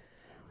Glory.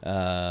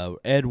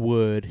 Ed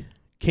Wood.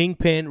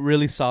 Kingpin,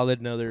 really solid.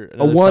 Another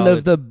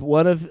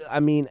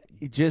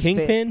Just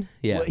Kingpin.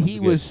 Yeah, well, it he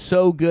good. was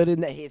so good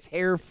in that. His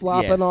hair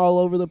flopping Yes. all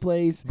over the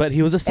place. But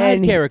he was a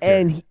side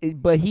character.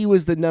 But he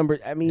was the number.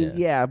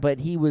 Yeah. But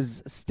he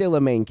was still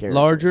a main character.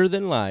 Larger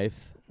than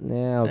life.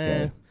 Yeah,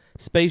 okay.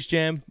 Space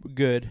Jam,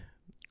 good.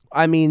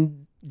 I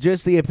mean,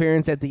 just the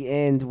appearance at the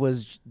end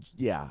was,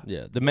 Yeah.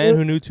 The Man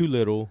Who Knew Too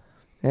Little.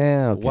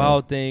 Yeah, okay.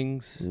 Wild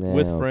Things. Yeah,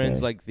 With okay.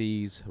 Friends Like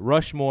These.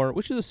 Rushmore,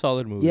 which is a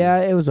solid movie. Yeah,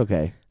 it was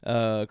okay.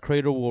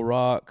 Cradle Will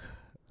Rock.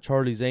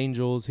 Charlie's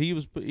Angels. He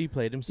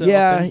played himself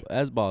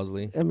as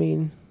Bosley. I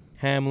mean,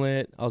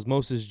 Hamlet.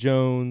 Osmosis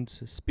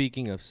Jones.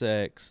 Speaking of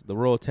Sex. The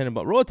Royal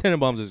Tenenbaums. Royal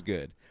Tenenbaums is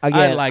good.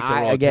 again, I like the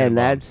Royal Tenenbaums.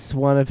 that's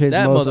one of his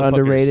That most motherfucker is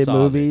underrated solid.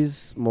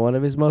 movies. One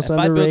of his most If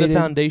I underrated. build the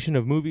foundation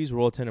of movies,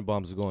 Royal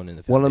Tenenbaums is going in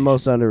the foundation. One of the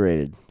most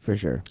underrated, for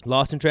sure.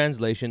 Lost in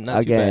Translation,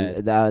 not Again,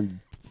 too bad.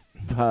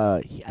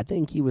 I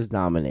think he was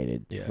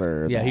nominated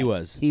for. Yeah, that. he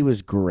was. He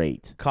was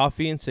great.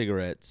 Coffee and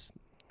Cigarettes,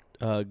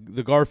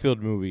 the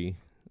Garfield movie,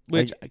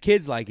 which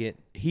kids like it.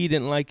 He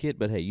didn't like it,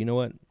 but hey, you know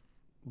what?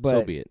 But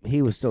So be it.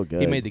 he was still good.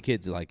 He made the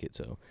kids like it.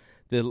 So,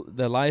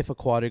 the Life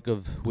Aquatic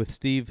with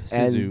Steve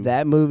Zissou. And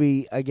that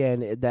movie,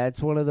 again,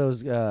 that's one of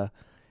those.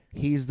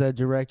 He's the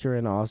director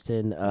in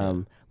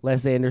Austin.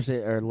 Les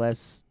Anderson or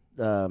Les.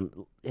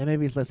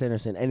 Maybe it's Les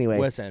Anderson. Anyway,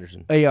 Wes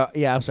Anderson, yeah.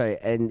 I'm sorry.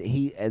 And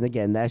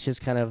again, that's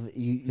just kind of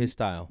his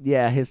style.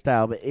 Yeah, his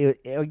style. But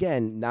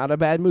again, not a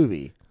bad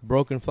movie.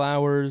 Broken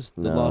Flowers,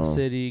 The Lost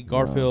City,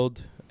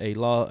 Garfield, A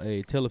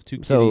Tale of Two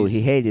Kitties. So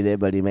he hated it,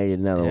 but he made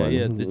another one.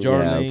 Yeah, the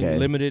Jarling okay.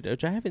 Limited,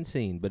 which I haven't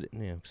seen, but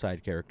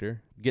side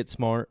character. Get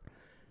Smart,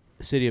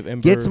 City of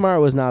Emperor. Get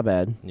Smart was not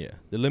bad. Yeah,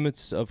 The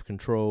Limits of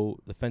Control,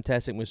 The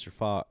Fantastic Mr.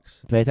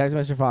 Fox, Fantastic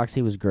Mr. Fox,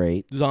 he was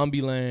great.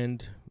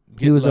 Zombieland.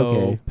 Get He was Low,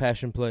 okay.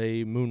 Passion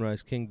Play,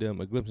 Moonrise Kingdom,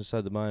 A Glimpse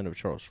Inside the Mind of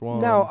Charles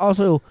Schwab. Now,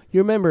 also,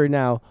 you remember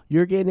now,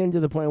 you're getting into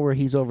the point where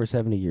he's over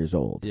 70 years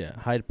old. Yeah,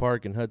 Hyde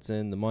Park and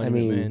Hudson, The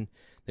Monument Man,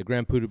 The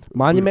Grand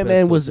Monument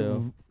Man was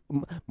Hotel,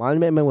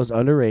 Monument Man was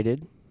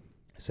underrated.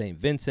 St.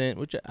 Vincent,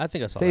 which I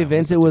think I saw. St.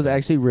 Vincent was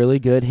actually really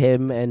good.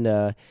 Him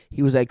and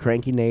he was that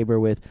cranky neighbor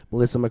with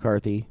Melissa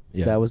McCarthy.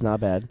 Yeah. That was not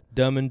bad.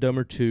 Dumb and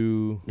Dumber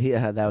 2,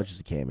 Yeah, that was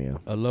just a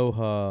cameo.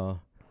 Aloha,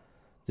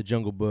 The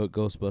Jungle Book,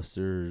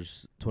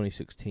 Ghostbusters,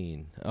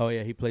 2016. Oh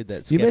yeah, he played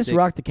that. You missed skeptic.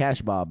 Rock the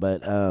Cash Bob,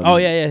 but Oh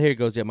yeah, here it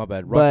goes. Yeah, my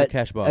bad. Rock but the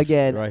Cash Box.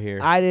 again, right here.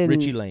 I didn't.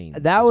 Richie Lane.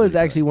 That was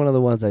actually one of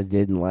the ones I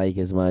didn't like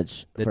as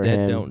much. The for Dead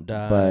him, Don't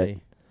Die. But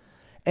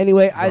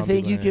anyway, I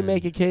think you can Zombieland.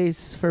 make a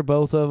case for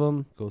both of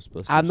them.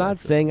 Ghostbusters. I'm not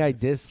Afterlife. saying I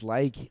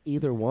dislike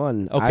either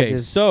one. Okay,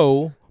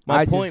 I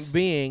my point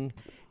being,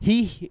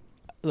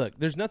 look,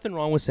 there's nothing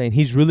wrong with saying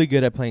he's really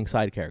good at playing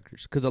side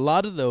characters because a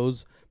lot of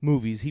those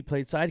movies he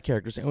played side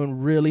characters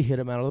and really hit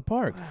him out of the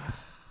park.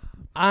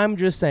 I'm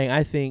just saying,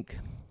 I think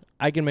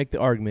I can make the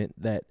argument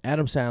that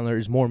Adam Sandler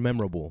is more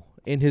memorable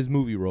in his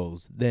movie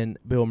roles than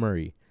Bill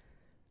Murray.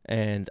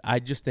 And I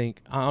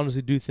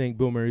honestly do think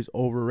Bill Murray's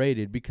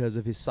overrated because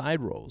of his side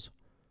roles.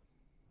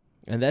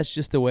 And that's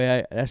just the way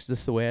I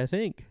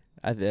think.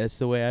 That's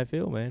the way I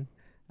feel, man.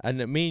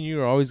 And me and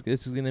you are always,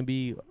 this is going to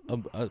be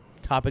a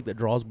topic that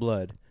draws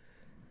blood.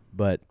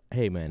 But,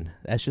 hey, man,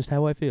 that's just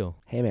how I feel.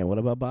 Hey, man, what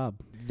about Bob?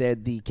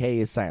 The K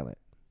is silent.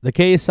 The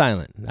K is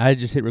silent. I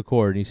just hit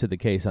record and you said the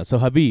K is silent. So,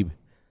 Habib.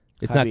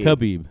 It's not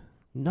Khabib.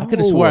 No. I could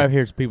have swore I've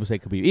heard people say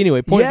Khabib.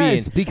 Anyway, point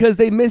yes, being. because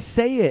they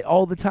missay it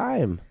all the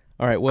time.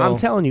 All right, well. I'm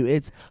telling you,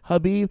 it's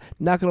Habib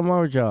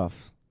Nurmagomedov.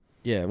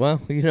 Yeah, well,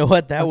 you know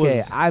what? That okay,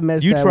 was. I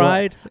messed You that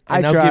tried, one.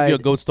 and I I'll tried. give you a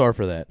gold star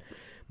for that.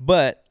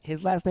 But.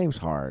 His last name's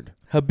hard.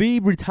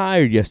 Habib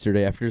retired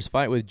yesterday after his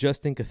fight with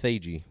Justin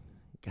Gaethje.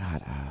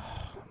 God.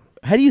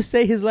 How do you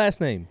say his last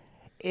name?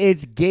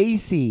 It's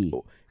Gacy.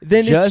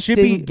 Then Justin it should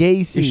be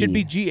Gacy. It should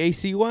be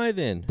Gacy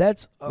then.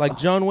 That's like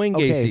John Wayne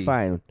Gacy. Okay,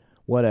 fine.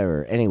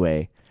 Whatever.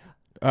 Anyway.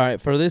 All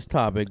right, for this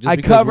topic, just I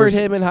because covered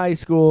him in high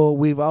school.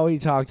 We've already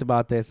talked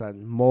about this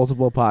on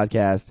multiple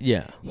podcasts.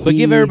 Yeah. But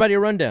give everybody a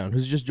rundown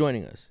who's just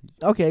joining us.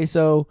 Okay,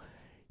 so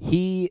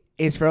he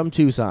is from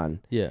Tucson.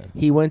 Yeah.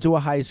 He went to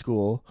a high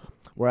school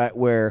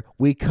where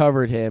we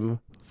covered him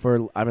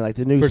for like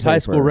the newspaper. For his high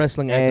school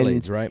wrestling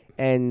accolades, right?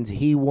 And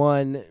he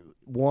won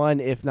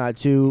one, if not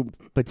two,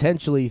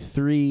 potentially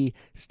 3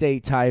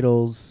 state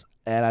titles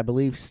at, I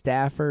believe,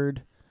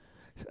 Stafford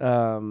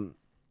High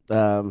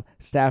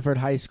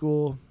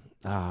School.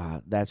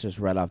 That's just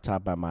right off the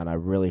top of my mind. I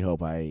really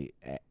hope I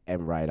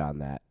am right on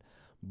that.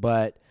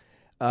 But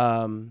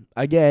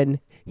again,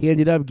 he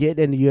ended up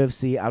getting in the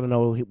UFC. I don't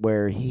know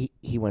where he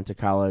went to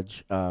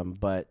college,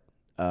 but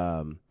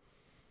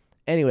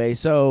anyway,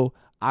 so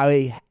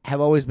I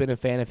have always been a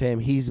fan of him.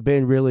 He's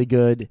been really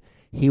good.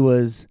 He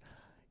was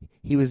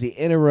he was the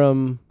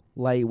interim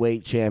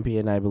lightweight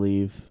champion, I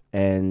believe,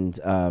 and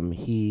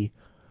he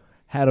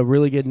had a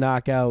really good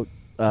knockout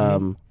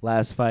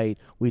last fight.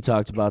 We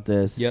talked about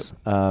this. Yep.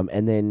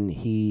 And then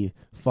he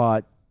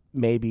fought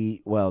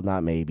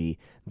not maybe,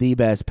 the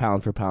best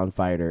pound-for-pound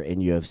fighter in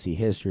UFC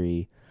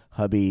history,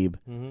 Khabib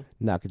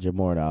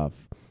Nurmagomedov.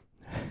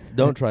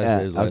 Don't try to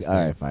say his last name.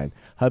 All right, fine.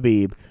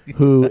 Khabib,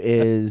 who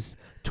is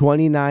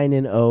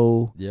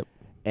 29-0. Yep.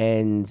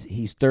 And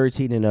he's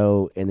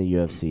 13-0 in the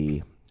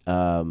UFC.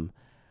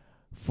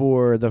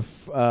 For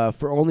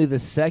only the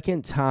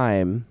second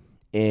time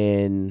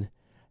in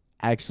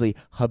actually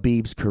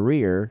Khabib's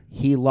career,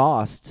 he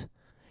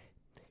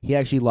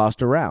actually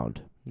lost a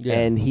round. Yeah.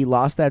 And he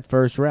lost that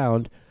first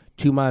round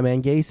to my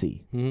man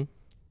Gacy. Mm-hmm.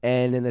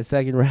 And in the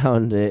second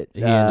round,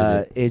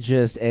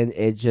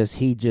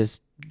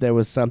 there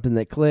was something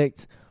that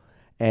clicked,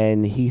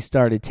 and he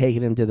started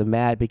taking him to the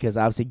mat because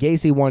obviously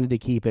Gacy wanted to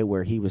keep it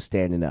where he was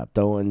standing up,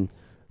 throwing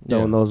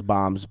those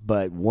bombs.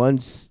 But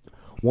once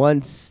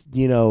once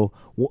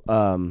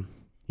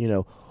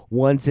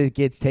it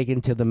gets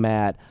taken to the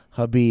mat,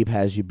 Khabib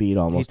has you beat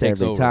almost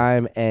every over.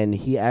 time, and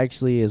he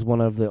actually is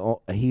one of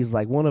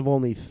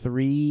only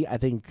three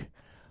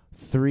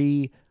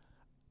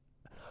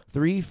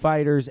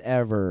fighters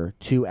ever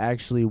to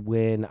actually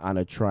win on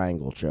a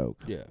triangle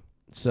choke. Yeah.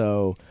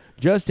 So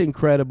just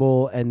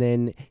incredible, and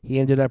then he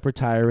ended up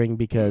retiring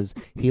because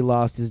he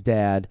lost his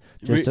dad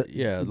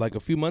like a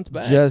few months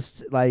back.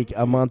 just like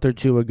a month or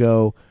two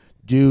ago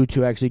due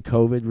to actually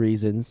COVID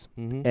reasons.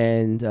 Mhm.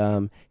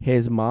 And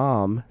his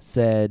mom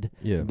said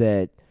Yeah.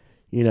 that,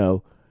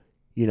 you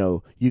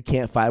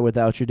can't fight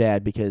without your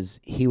dad because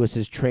he was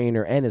his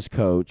trainer and his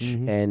coach.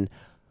 Mhm. And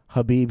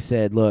Khabib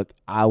said, look,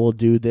 I will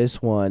do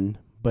this one,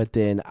 but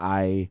then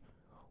I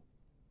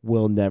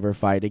will never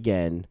fight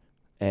again.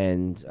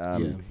 And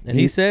And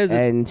he says that-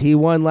 and he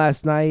won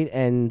last night.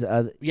 And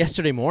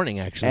yesterday morning,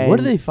 actually. and- What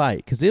did they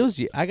fight? Because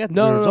the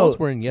results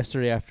were in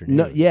yesterday afternoon.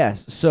 No,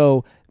 yes.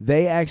 So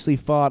they actually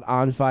fought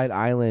on Fight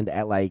Island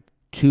at like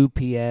 2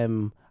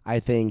 p.m. I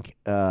think.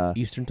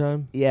 Eastern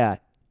time. Yeah,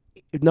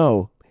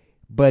 no,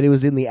 but it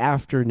was in the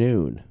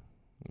afternoon.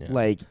 Yeah.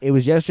 Like it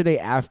was yesterday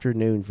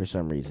afternoon for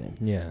some reason.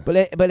 Yeah.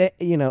 But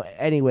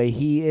anyway,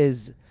 he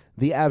is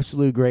the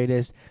absolute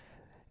greatest.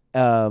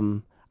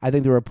 I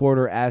think the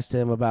reporter asked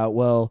him about,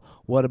 well,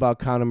 what about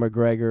Conor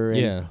McGregor?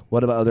 And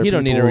what about other He people?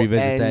 don't need to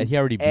revisit that. He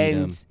already beat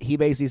him. And he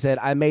basically said,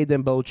 I made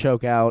them both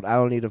choke out. I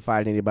don't need to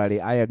fight anybody.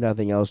 I have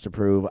nothing else to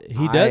prove.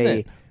 He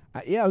doesn't.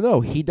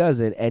 He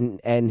doesn't.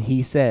 And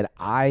he said,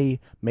 I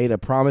made a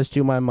promise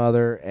to my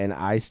mother, and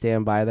I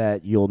stand by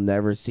that. You'll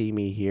never see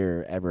me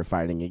here ever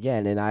fighting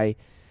again. And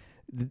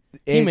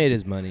He made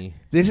his money.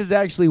 This is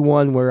actually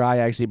one where I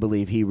actually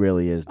believe he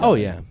really is done. Oh,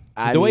 yeah.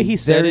 The way he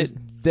said it.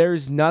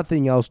 There's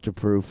nothing else to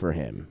prove for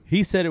him.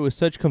 He said it with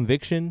such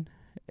conviction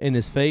in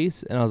his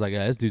face, and I was like,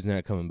 this dude's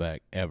not coming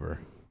back ever.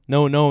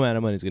 No amount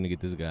of money is going to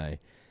get this guy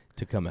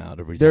to come out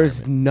of retirement.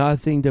 There's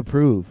nothing to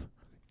prove.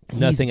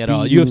 Nothing at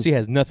all. UFC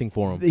has nothing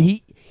for him.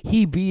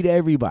 He beat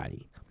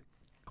everybody,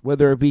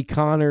 whether it be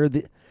Conor.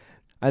 13-0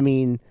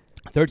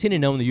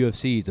 in the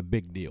UFC is a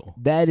big deal.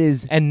 That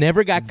is, and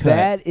never got cut.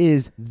 That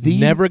is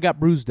never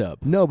got bruised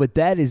up. No, but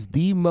that is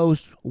the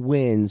most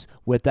wins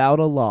without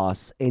a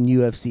loss in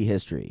UFC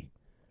history.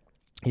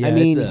 Yeah,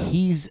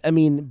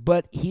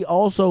 but he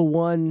also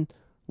won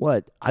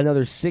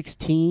another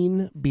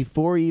 16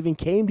 before he even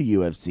came to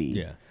UFC.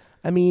 Yeah.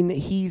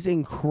 He's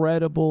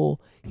incredible.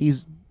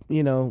 He's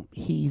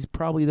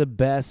probably the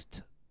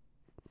best.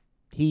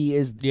 He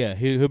is. Yeah,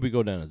 he'll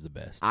go down as the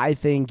best. I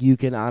think you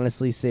can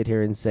honestly sit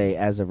here and say,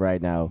 as of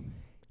right now,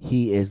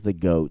 he is the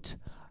GOAT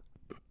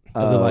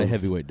of the light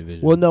heavyweight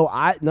division. Well,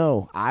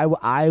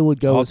 I would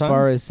go All as time?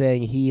 far as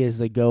saying he is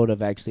the GOAT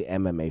of actually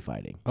MMA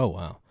fighting. Oh,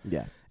 wow.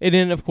 Yeah. And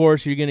then, of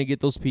course, you're going to get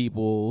those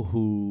people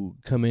who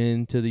come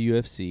into the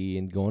UFC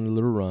and go on a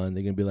little run.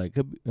 They're going to be like,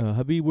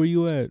 Khabib, where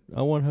you at?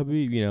 I want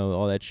Khabib,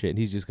 all that shit. And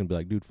he's just going to be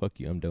like, dude, fuck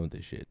you. I'm done with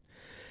this shit.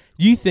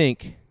 You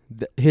think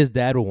his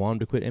dad will want him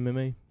to quit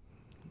MMA?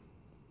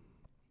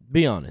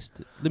 Be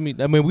honest.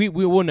 We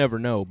will never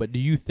know, but do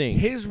you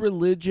think his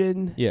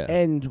religion? Yeah.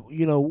 And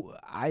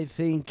I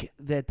think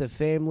that the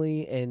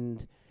family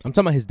and I'm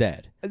talking about his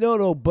dad.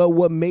 No, but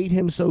what made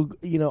him so?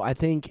 I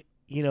think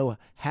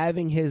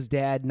having his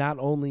dad not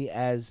only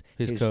as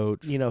his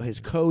coach, his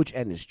coach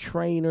and his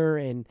trainer,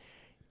 and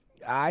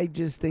I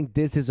just think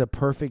this is a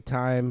perfect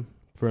time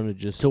for him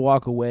to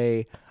walk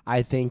away.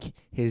 I think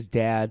his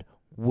dad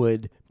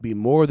would be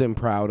more than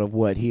proud of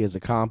what he has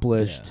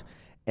accomplished,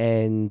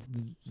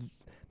 and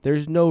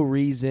there's no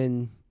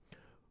reason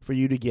for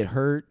you to get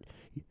hurt.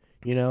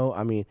 You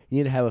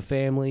need to have a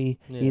family.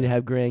 Yeah. You need to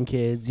have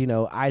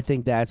grandkids. I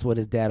think that's what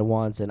his dad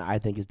wants, and I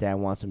think his dad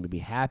wants him to be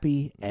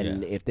happy.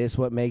 And if this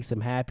what makes him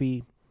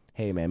happy,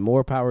 hey, man,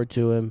 more power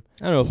to him.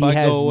 I don't know if he I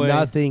has go away,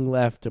 nothing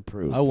left to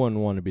prove. I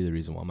wouldn't want to be the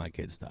reason why my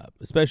kids stop,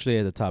 especially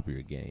at the top of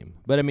your game.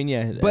 But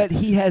But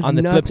he has on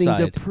the nothing flip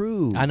side, to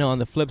prove. I know. On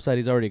the flip side,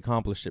 he's already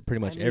accomplished it,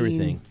 pretty much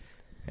everything.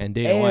 And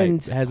Dana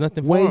White has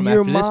nothing for when him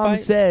your after this mom fight.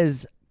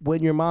 says,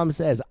 when your mom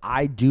says,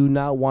 "I do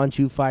not want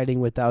you fighting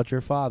without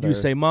your father," You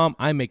say, "Mom,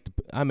 I make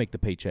the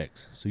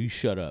paychecks, so you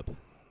shut up,"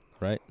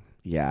 right?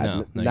 yeah,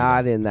 No, no,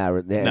 not you in that.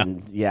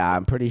 And yeah,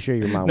 I'm pretty sure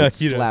your mom No,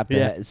 would you don't. slap the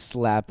Yeah.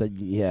 slap the.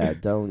 Yeah,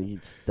 don't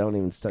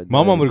even start. My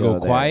don't mom would even go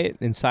there. quiet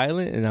and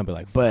silent, and I'd be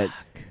like, But "Fuck."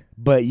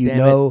 but you Damn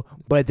know,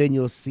 but then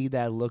you'll see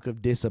that look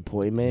of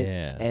disappointment,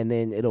 Yeah. and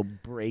then it'll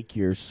break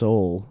your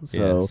soul. Yeah.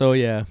 So, So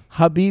yeah,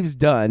 Habib's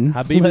done.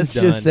 Habib Let's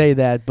is just done. say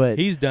that. But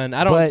he's done.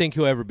 I don't but think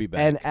he'll ever be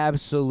back. an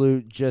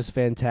absolute, just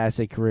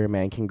fantastic career,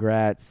 man.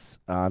 Congrats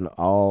on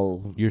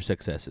all, Your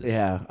successes.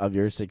 yeah, of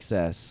your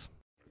success.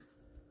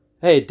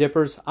 Hey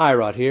Dippers,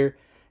 Irod here,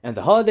 and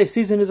the holiday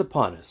season is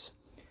upon us.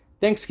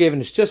 Thanksgiving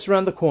is just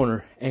around the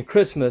corner, and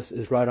Christmas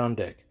is right on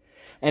deck.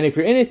 And if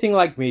you're anything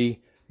like me,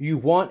 you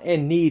want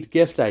and need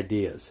gift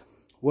ideas.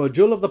 Well,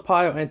 Jewel of the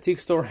Pile Antique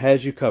Store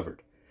has you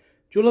covered.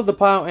 Jewel of the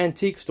Pile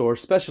Antique Store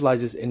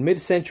specializes in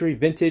mid-century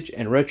vintage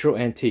and retro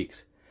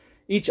antiques.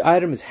 Each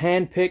item is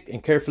hand-picked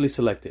and carefully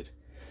selected.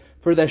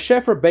 For that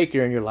chef or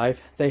baker in your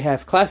life, they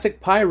have classic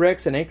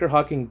Pyrex and Anchor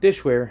Hawking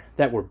dishware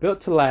that were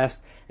built to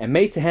last and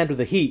made to handle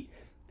the heat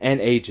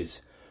and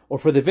ages. Or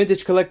for the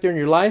vintage collector in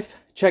your life,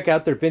 check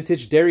out their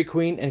vintage Dairy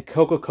Queen and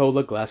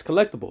Coca-Cola glass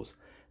collectibles.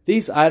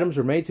 These items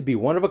are made to be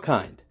one of a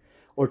kind.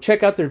 Or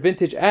check out their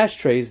vintage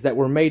ashtrays that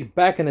were made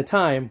back in a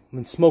time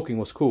when smoking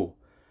was cool.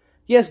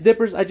 Yes,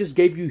 Dippers, I just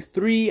gave you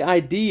 3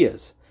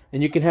 ideas,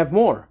 and you can have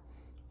more.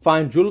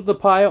 Find Jewel of the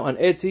Pile on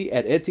Etsy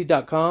at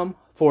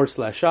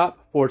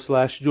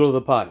etsy.com/shop/Jewel of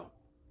the Pile.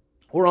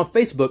 Or on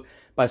Facebook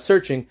by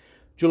searching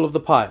Jewel of the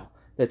Pile.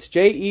 That's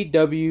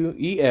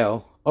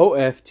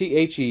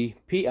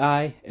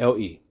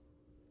JEWELOFTHEPILE.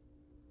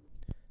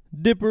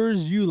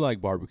 Dippers, you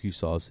like barbecue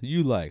sauce.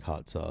 You like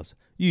hot sauce.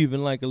 You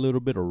even like a little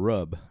bit of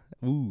rub.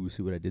 Ooh,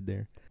 see what I did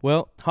there?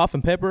 Well, Hoff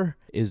and Pepper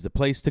is the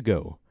place to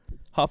go.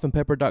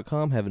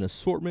 HoffandPepper.com have an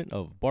assortment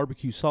of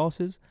barbecue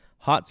sauces,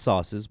 hot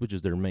sauces, which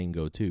is their main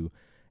go-to,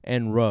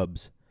 and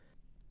rubs.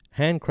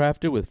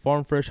 Handcrafted with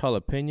farm-fresh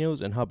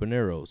jalapenos and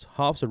habaneros,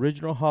 Hoff's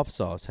original Hoff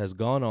sauce has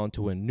gone on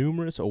to win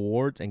numerous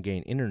awards and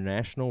gain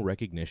international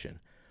recognition.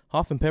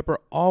 Hoff and Pepper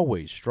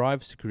always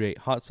strives to create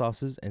hot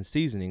sauces and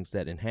seasonings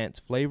that enhance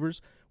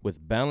flavors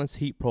with balanced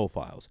heat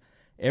profiles.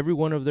 Every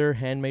one of their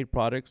handmade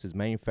products is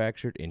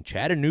manufactured in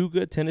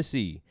Chattanooga,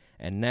 Tennessee,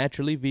 and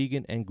naturally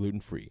vegan and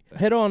gluten-free.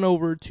 Head on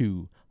over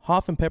to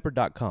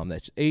hoffandpepper.com,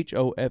 that's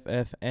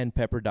HOFF and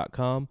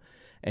pepper.com,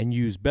 and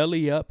use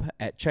Belly Up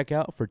at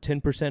checkout for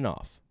 10%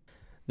 off.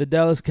 The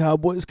Dallas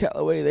Cowboys,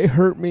 Callaway, they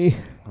hurt me.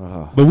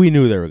 But we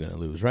knew they were going to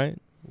lose, right?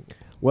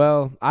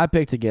 Well, I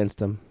picked against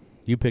them.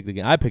 You picked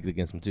against. I picked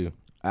against them, too.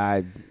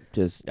 I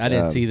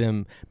didn't see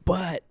them,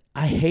 but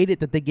I hated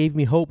that they gave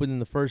me hope in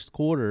the first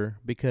quarter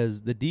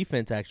because the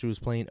defense actually was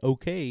playing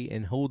okay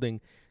and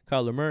holding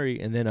Kyler Murray,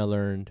 and then I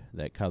learned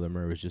that Kyler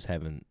Murray was just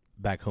having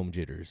back home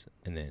jitters,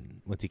 and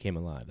then once he came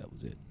alive, that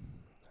was it.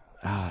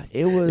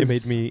 It was.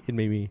 It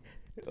made me.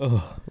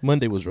 Oh,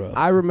 Monday was rough.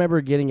 I remember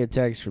getting a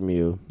text from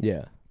you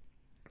Yeah.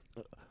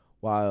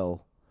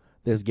 while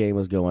this game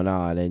was going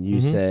on, and you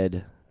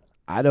said,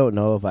 "I don't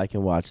know if I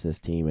can watch this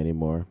team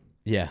anymore."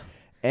 Yeah.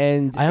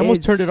 And I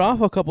almost turned it it's-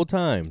 off a couple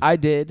times. I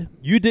did.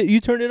 You did.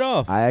 You turned it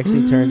off. I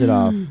actually turned it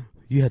off.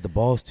 You had the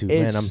balls to,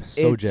 man. I'm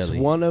so it's jelly.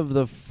 one of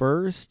the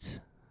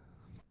first.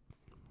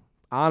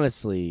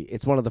 Honestly,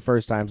 it's one of the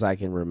first times I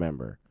can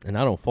remember And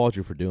I don't fault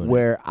you for doing it.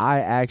 where I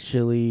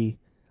actually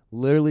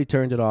literally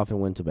turned it off and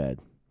went to bed.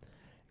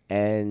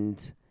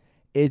 And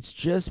it's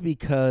just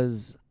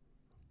because,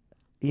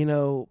 you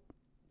know,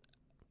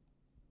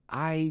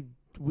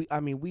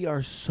 we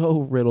are so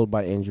riddled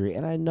by injury,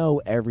 and I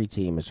know every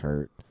team is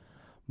hurt.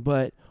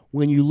 But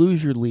when you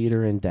lose your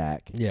leader in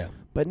Dak, Yeah.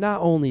 but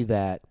not only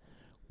that,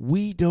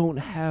 we don't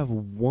have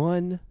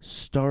one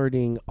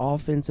starting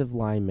offensive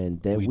lineman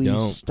that We we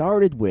don't.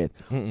 started with.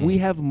 Mm-mm. We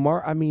have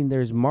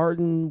there's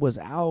Martin was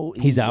out.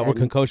 He's out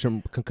with and-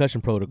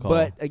 concussion protocol.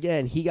 But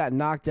again, he got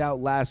knocked out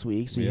last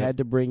week, so you Yep. had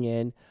to bring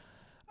in.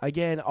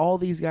 Again, all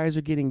these guys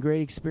are getting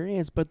great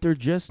experience, but they're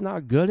just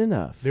not good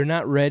enough. they're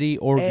not ready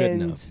or good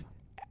enough.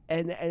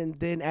 And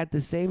then at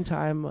the same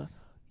time,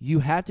 you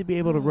have to be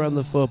able to run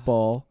the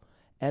football.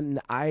 And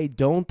I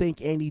don't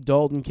think Andy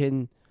Dalton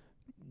can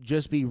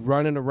just be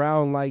running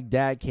around like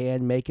Dak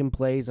can, making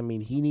plays. I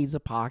mean, he needs a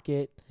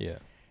pocket. Yeah.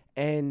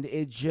 And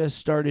it just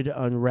started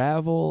to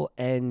unravel,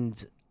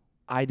 and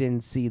I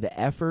didn't see the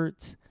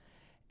effort.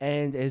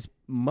 And as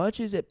much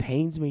as it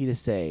pains me to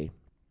say,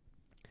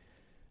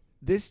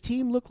 this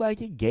team looked like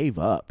it gave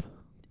up.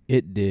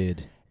 It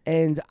did.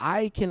 And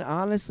I can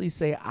honestly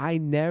say I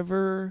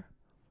never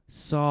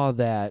saw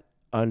that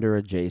under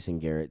a Jason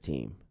Garrett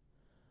team.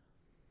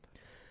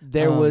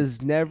 There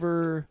was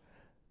never,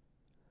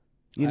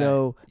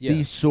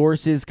 these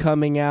sources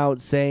coming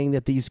out saying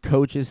that these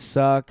coaches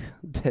suck,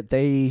 that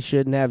they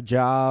shouldn't have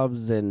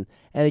jobs. And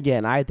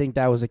again, I think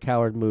that was a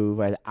coward move.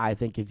 I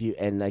think if you,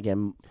 and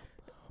again,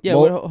 Yeah,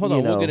 Well, hold you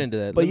on. We'll know, get into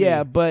that. But Let me-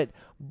 yeah, but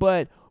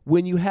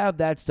when you have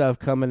that stuff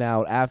coming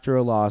out after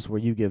a loss where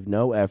you give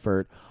no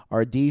effort,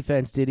 our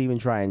defense didn't even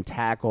try and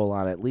tackle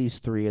on at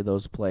least 3 of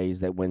those plays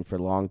that went for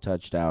long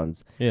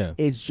touchdowns. Yeah.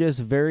 It's just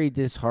very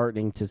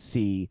disheartening to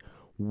see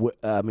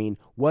what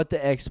the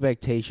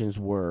expectations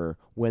were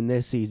when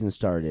this season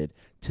started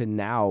to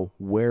now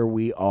where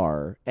we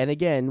are. And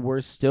again, we're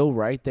still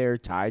right there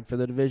tied for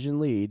the division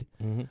lead.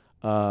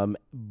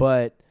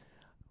 But,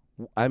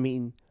 I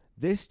mean,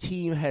 this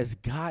team has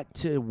got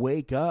to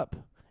wake up,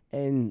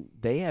 and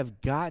they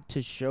have got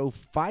to show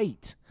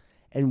fight.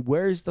 And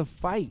where's the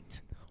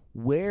fight?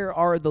 Where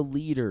are the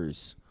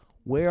leaders?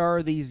 Where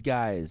are these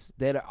guys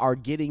that are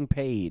getting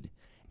paid?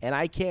 And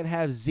I can't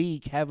have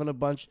Zeke having a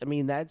bunch. I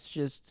mean, that's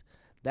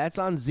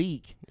on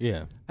Zeke.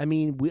 Yeah. I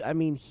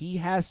mean, he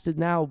has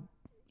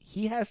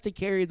to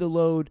carry the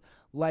load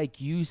like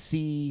you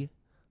see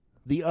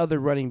the other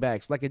running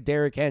backs, like a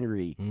Derrick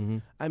Henry.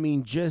 I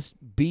mean, just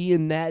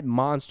being that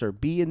monster,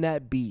 being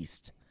that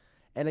beast.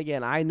 And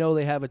again, I know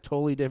they have a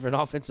totally different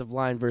offensive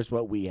line versus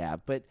what we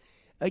have. But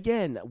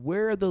again,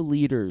 where are the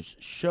leaders?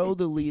 Show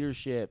the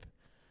leadership.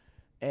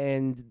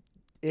 And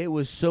it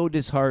was so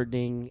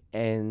disheartening,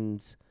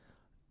 and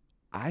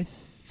I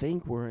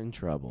think we're in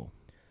trouble.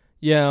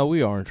 Yeah,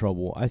 we are in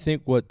trouble. I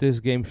think what this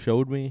game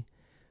showed me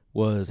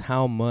was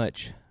how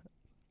much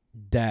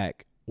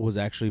Dak was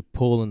actually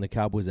pulling the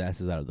Cowboys'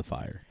 asses out of the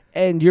fire.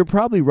 And you're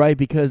probably right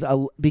because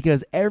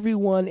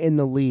everyone in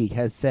the league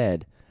has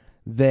said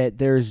that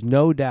there's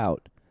no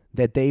doubt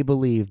that they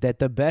believe that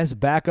the best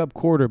backup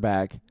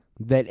quarterback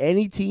that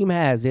any team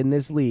has in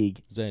this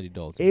league It's Andy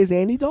Dalton. is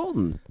Andy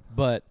Dalton.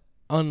 But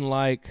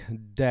unlike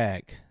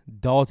Dak,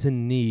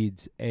 Dalton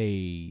needs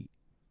a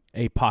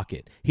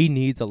pocket. He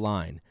needs a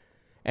line.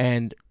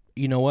 And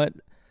you know what?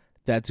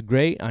 That's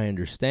great. I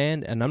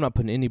understand. And I'm not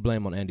putting any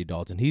blame on Andy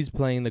Dalton. He's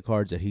playing the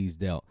cards that he's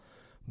dealt.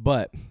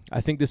 But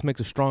I think this makes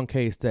a strong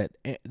case that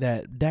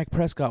Dak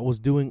Prescott was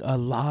doing a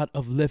lot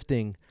of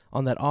lifting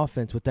on that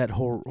offense with that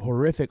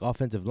horrific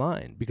offensive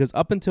line. Because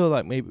up until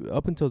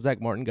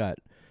Zach Martin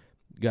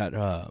got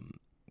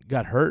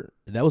hurt,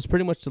 that was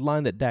pretty much the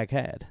line that Dak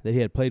had, that he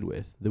had played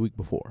with the week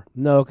before.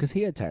 No, because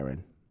he had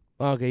Tyron.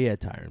 Okay, yeah,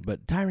 Tyron.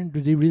 But Tyron,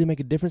 did he really make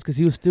a difference? Because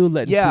he was still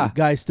letting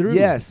guys through.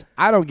 Yes,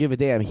 I don't give a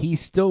damn. He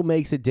still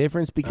makes a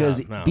difference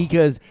because No.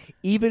 because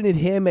even at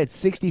him at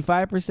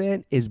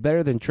 65% is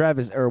better than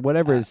Travis or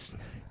whatever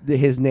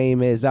his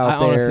name is out I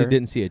there. honestly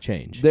didn't see a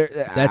change.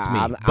 That's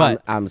me.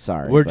 But I'm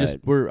sorry.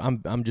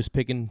 I'm just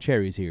picking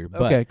cherries here.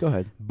 But, okay, go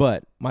ahead.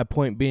 But my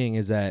point being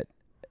is that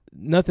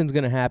nothing's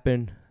going to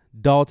happen.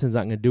 Dalton's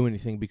not going to do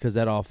anything because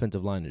that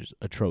offensive line is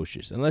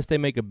atrocious. Unless they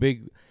make a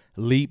big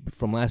leap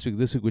from last week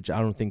this week, which I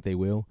don't think they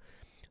will.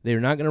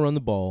 They're not going to run the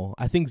ball.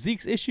 I think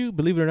Zeke's issue,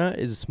 believe it or not,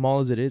 is as small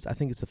as it is. I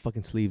think it's the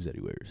fucking sleeves that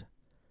he wears.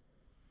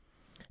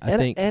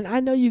 And I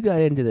know you got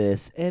into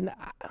this, and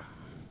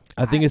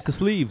I think it's the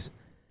sleeves.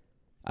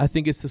 I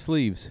think it's the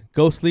sleeves.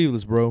 Go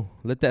sleeveless, bro.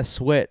 Let that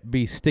sweat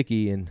be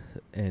sticky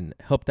and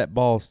help that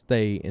ball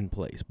stay in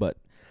place. But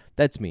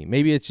that's me.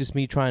 Maybe it's just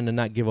me trying to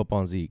not give up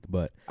on Zeke,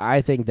 but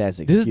I think that's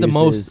excuses.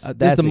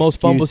 This is the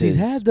most fumbles he's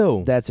had,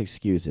 though. That's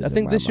excuses. I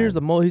think this year's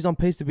the most. He's on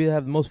pace to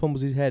have the most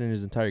fumbles he's had in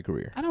his entire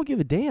career. I don't give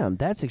a damn.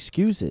 That's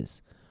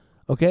excuses.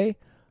 Okay,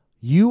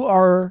 you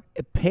are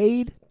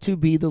paid to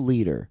be the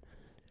leader.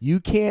 You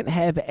can't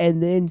have,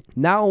 and then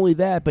not only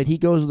that, but he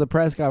goes to the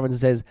press conference and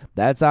says,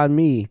 "That's on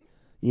me."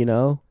 You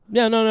know.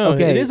 Yeah, no.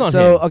 Okay, it is on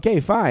so him. okay,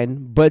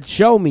 fine, but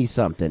show me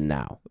something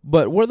now.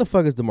 But where the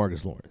fuck is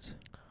DeMarcus Lawrence?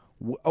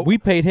 We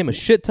paid him a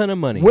shit ton of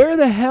money. Where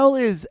the hell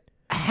is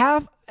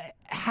half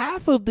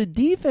of the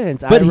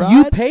defense? But Irod?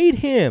 you paid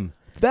him.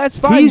 That's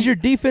fine. He's your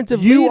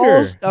defensive You leader.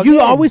 also- You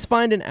again- always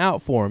find an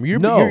out for him. You're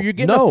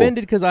getting no.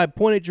 offended because I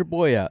pointed your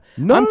boy out.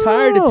 No. I'm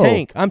tired of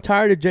Tank. I'm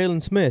tired of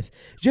Jalen Smith.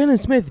 Jalen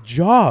Smith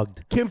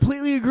jogged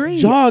Completely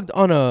agree.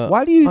 on a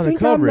Why do you on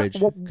think a I'm coverage?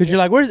 not- Because you're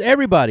like, where's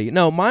everybody?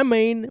 No, my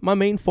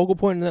main focal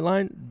point in that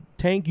line,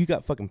 Tank, you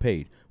got fucking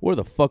paid. Where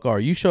the fuck are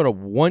you? You showed up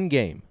one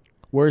game.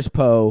 Where's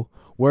Poe?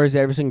 Where's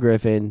Everson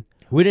Griffin?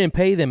 We didn't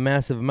pay them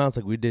massive amounts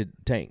like we did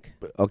Tank.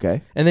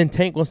 Okay. And then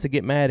Tank wants to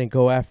get mad and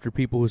go after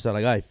people who say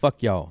like, "Hey,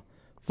 fuck y'all,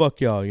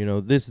 you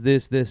know, this,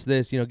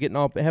 you know, getting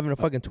all having a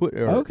fucking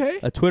Twitter,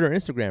 a Twitter,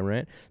 Instagram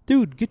rant,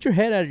 dude. Get your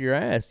head out of your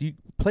ass. You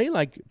play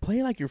like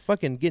you're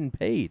fucking getting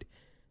paid.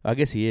 I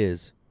guess he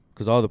is,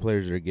 because all the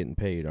players that are getting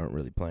paid aren't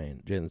really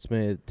playing. Jalen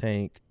Smith,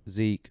 Tank,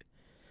 Zeke.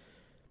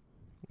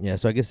 Yeah,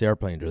 so I guess they are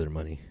playing to their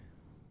money,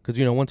 because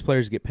you know once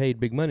players get paid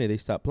big money, they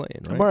stop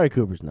playing. Right? Amari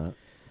Cooper's not.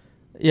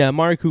 Yeah,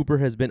 Amari Cooper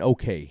has been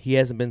okay. He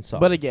hasn't been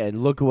solid. But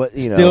again, look what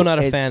you know. Still not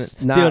a fan.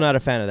 it's Still not a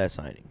fan of that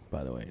signing.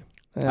 By the way,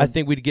 Yeah. I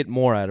think we'd get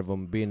more out of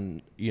him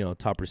being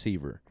top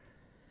receiver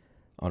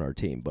on our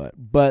team. But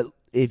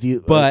if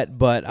you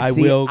I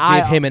will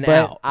give him an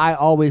out. I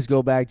always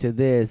go back to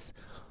this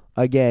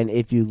again.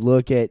 If you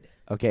look at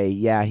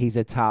he's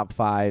a top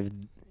 5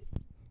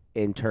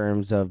 in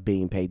terms of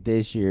being paid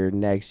this year.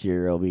 Next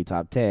year he'll be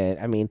top 10.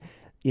 I mean,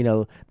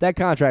 that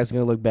contract is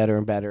going to look better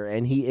and better,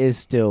 and he is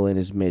still in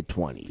his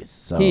mid-20s.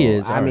 So he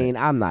is. I mean,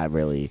 I'm not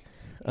really.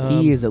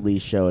 he has at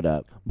least showed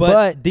up.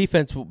 But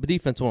defense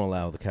won't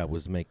allow the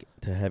Cowboys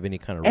to have any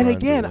kind of And runs or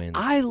again, wins.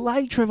 I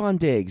like Trevon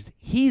Diggs.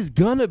 He's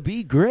gonna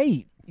be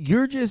great.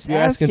 You're just You're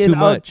asking asking too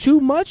much. too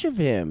much of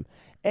him.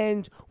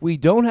 And we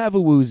don't have a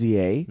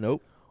Wouzier.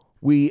 Nope.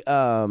 We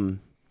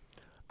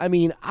I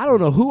mean, I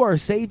don't know who our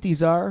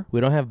safeties are. We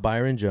don't have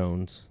Byron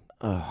Jones.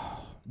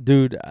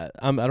 Dude,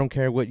 I don't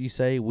care what you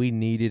say. We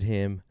needed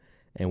him,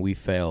 and we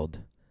failed.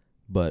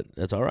 But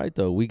that's all right,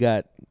 though. We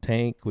got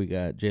Tank. We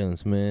got Jalen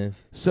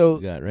Smith. So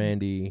We got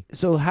Randy.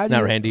 so how do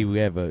Not you, Randy. We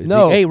have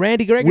No. Hey,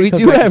 Randy Gregory. we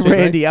comes do back have this week, right?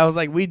 Randy. I was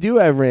like, we do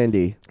have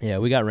Randy. Yeah,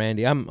 we got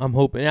Randy. I'm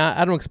hoping.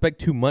 I don't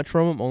expect too much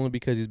from him, only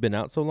because he's been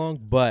out so long.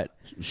 But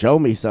Show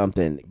me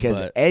something, because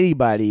But-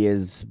 anybody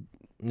is.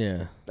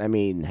 yeah, I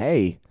mean,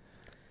 hey.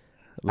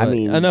 But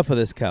mean- enough of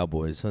this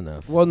Cowboys.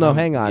 Enough. Well, no, I'm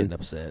hang on. Getting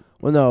upset.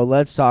 Well, no,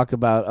 let's talk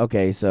about.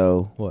 Okay,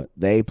 so What?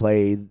 they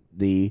played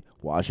the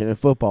Washington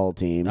football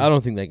team. I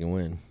don't think they can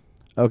win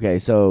Okay,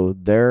 so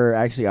they're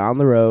actually on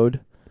the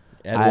road.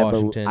 at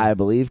Washington. I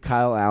believe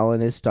Kyle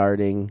Allen is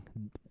starting.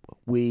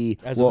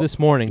 As of this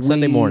morning,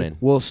 Sunday morning.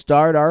 We'll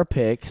start our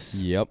picks.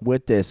 Yep.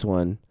 With this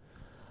one.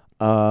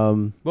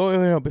 Well,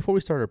 wait, before we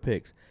start our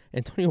picks,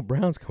 Antonio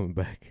Brown's coming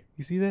back.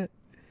 You see that?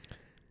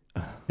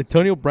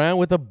 Antonio Brown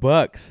with the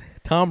Bucks.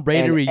 Tom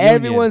Brady And reunion.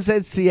 everyone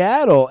said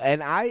Seattle,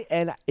 and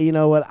you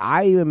know what,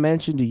 I even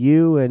mentioned to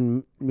you,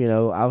 and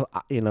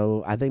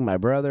I think my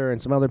brother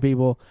and some other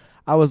people.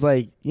 I was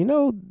like,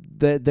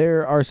 that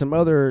there are some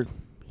other,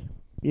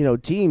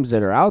 teams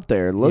that are out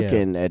there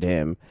looking at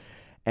him,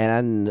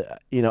 and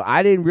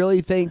I didn't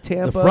really think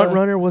Tampa. The front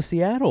runner was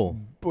Seattle.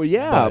 Well,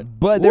 yeah,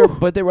 but there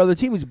were other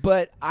teams.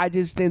 But I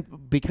just think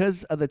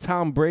because of the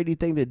Tom Brady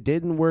thing that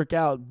didn't work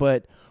out.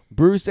 But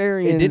Bruce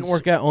Arians, It didn't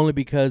work out only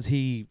because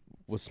he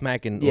was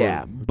smacking.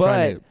 Yeah, or but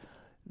trying to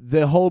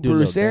the whole do a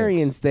Bruce little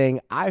Arians thing,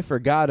 I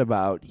forgot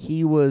about.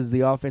 He was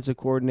the offensive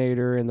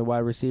coordinator and the wide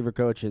receiver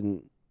coach,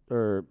 when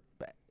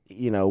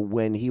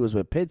he was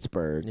with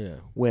Pittsburgh. Yeah.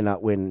 When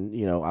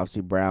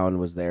obviously Brown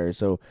was there,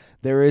 so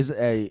there is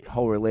a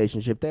whole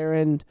relationship there,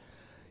 and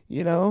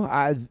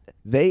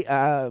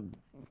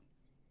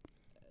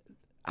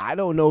I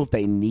don't know if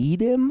they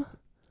need him.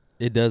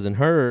 It doesn't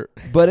hurt.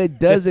 But it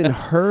doesn't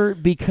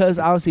hurt because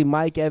obviously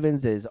Mike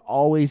Evans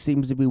always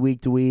seems to be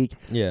week to week.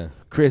 Yeah.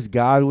 Chris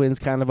Godwin's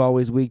kind of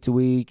always week to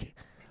week.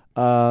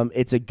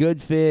 It's a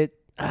good fit.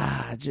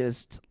 I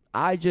just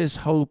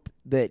hope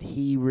that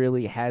he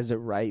really has it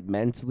right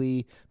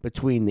mentally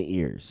between the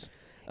ears.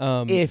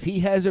 If he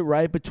has it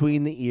right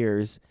between the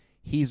ears,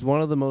 he's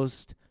one of the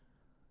most,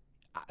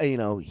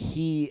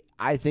 he,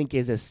 I think,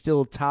 is a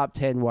still top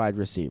 10 wide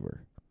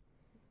receiver.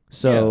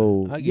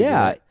 So, Yeah, I'll give you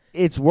yeah, that.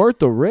 it's worth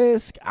the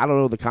risk. I don't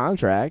know the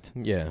contract.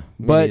 Yeah.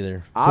 Me But neither.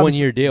 It's a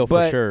 1-year deal for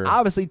but sure.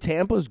 Obviously,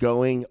 Tampa's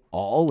going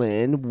all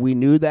in. We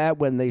knew that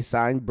when they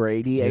signed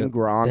Brady and Yep.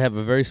 Gronk. They have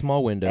a very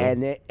small window.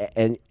 And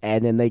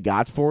then they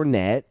got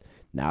Fournette.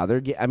 Now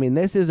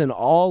this is an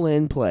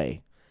all-in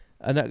play.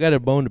 And I got a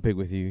bone to pick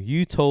with you.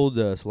 You told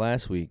us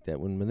last week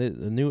that when the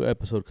new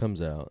episode comes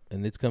out,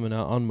 and it's coming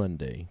out on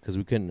Monday because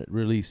we couldn't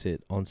release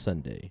it on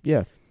Sunday,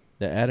 Yeah.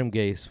 that Adam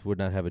Gase would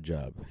not have a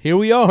job. Here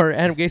we are.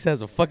 Adam Gase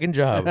has a fucking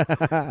job.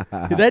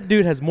 That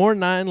dude has more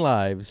 9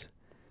 lives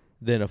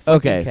than a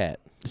fucking cat.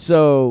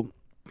 So,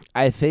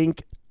 I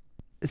think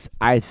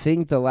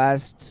the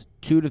last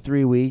 2 to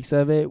 3 weeks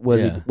of it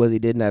was he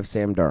didn't have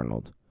Sam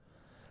Darnold.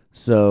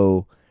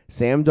 So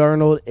Sam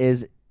Darnold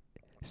is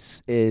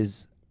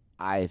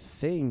I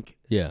think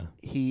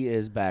he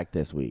is back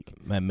this week.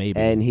 Maybe.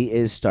 And he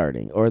is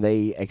starting, or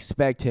they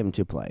expect him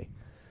to play.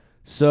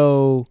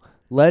 So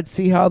let's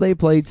see how they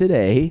play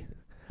today.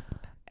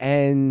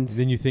 And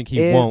then you think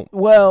he won't.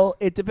 Well,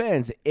 it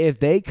depends. If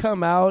they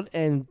come out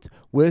and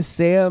with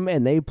Sam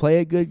and they play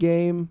a good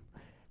game,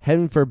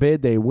 heaven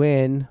forbid they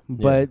win,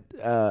 but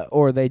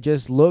or they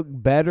just look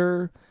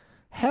better.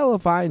 Hell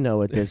if I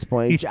know at this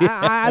point.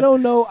 I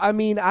don't know. I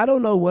mean, I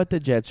don't know what the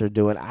Jets are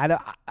doing.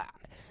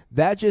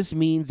 That just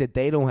means that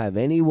they don't have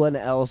anyone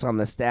else on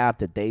the staff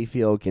that they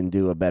feel can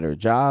do a better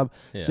job.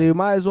 Yeah. So you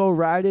might as well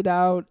ride it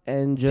out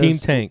and just Team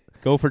Tank.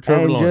 Go for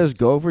Trevor Lawrence. just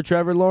go for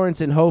Trevor Lawrence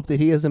and hope that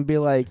he doesn't be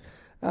like,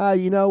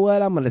 you know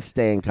what? I'm going to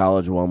stay in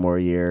college one more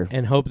year.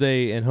 And hope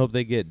they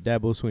get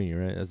Dabo Sweeney,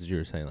 right? That's what you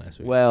were saying last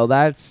week. Well,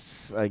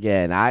 that's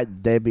again,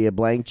 there'd be a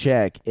blank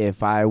check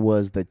if I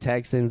was the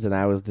Texans and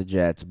I was the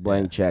Jets.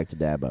 Blank check to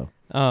Dabo.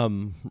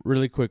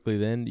 Really quickly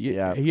then,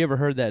 Yeah. have you ever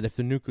heard that if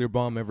the nuclear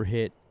bomb ever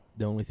hit,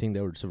 the only thing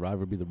that would survive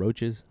would be the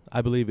roaches?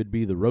 I believe it'd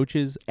be the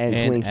roaches and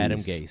Twinkies. Adam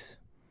Gase.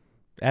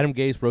 Adam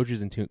Gase,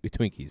 roaches, and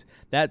Twinkies.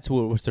 That's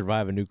what would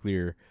survive a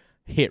nuclear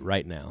hit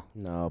right now.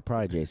 No,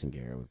 probably Jason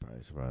Garrett would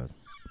probably survive.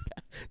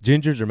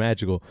 Gingers are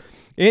magical.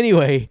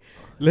 Anyway,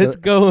 let's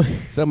go.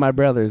 So my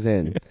brother's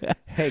in.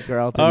 Hey,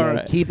 Carlton, All man,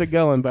 right. keep it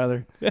going,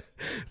 brother.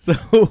 So,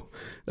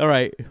 all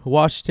right,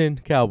 Washington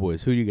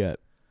Cowboys. Who you got?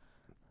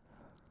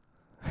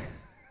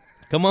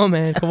 Come on,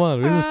 man. Come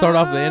on. We're going to start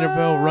off the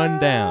NFL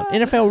rundown.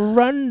 NFL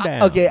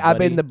rundown. Okay, I've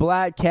buddy. been the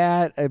black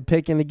cat and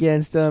picking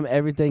against them.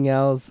 Everything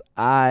else,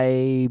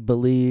 I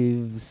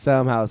believe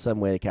somehow, some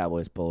way the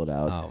Cowboys pull it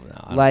out. Oh, no.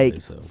 I don't Like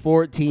believe so.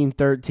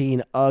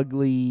 14-13,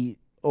 ugly,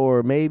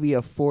 or maybe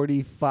a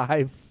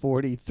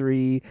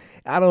 45-43.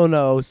 I don't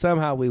know.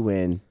 Somehow we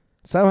win.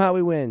 Somehow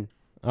we win.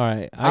 All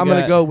right. I'm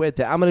going to go with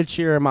it. I'm going to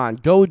cheer him on.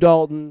 Go,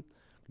 Dalton.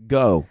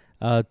 Go.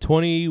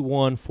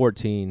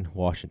 21-14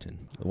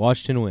 Washington.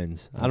 Washington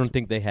wins. I don't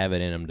think they have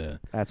it in them to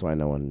That's why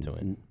no one.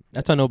 win.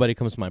 That's why nobody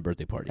comes to my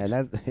birthday parties.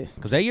 And that's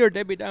Because, hey, you're a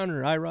Debbie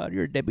Downer. Rod,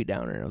 you're a Debbie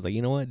Downer. And I was like,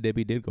 you know what?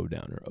 Debbie did go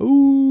downer.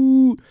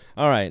 Ooh.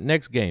 All right,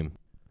 next game.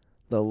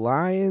 the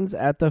Lions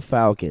at the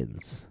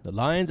Falcons. The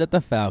Lions at the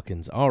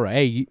Falcons. All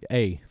right.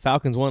 Hey,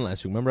 Falcons won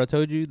last week. Remember I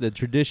told you the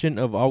tradition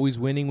of always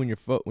winning when your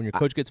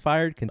coach gets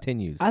fired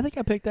continues. I think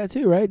I picked that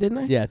too, right? Didn't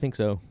I? Yeah, I think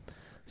so.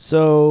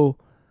 So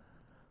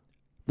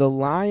the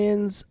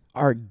Lions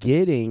are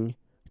getting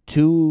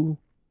 2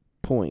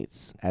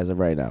 points as of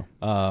right now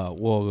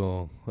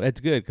Well, that's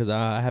good because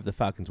I have the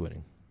Falcons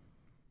winning.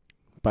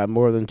 by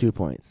more than 2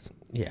 points.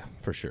 Yeah,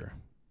 for sure.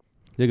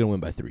 They're gonna win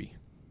by 3.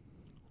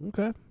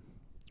 Okay.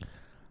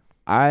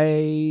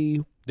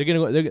 They're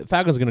gonna go.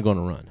 Falcons are gonna go on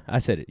a run. I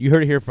said it. You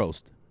heard it here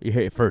first. You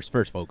heard it first,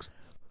 folks.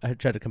 I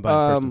tried to combine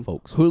first and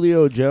folks.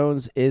 Julio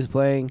Jones is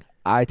playing.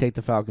 I take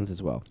the Falcons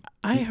as well.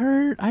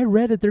 I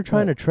read that they're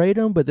trying to trade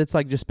him, but it's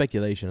like just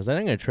speculation. I was like,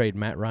 I'm gonna trade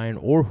Matt Ryan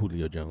or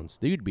Julio Jones.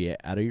 You'd be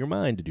out of your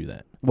mind to do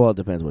that. Well, it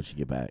depends what you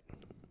get back.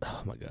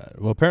 Oh my God.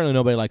 Well, apparently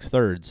nobody likes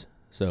thirds.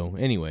 So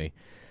anyway,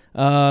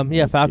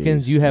 yeah,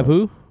 Falcons. Jeez. You have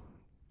who?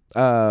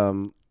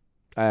 I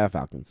have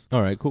Falcons.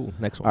 All right, cool.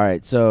 Next one. All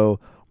right, so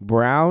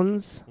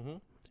Browns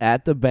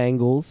at the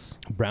Bengals.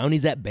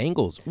 Brownies at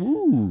Bengals.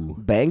 Ooh.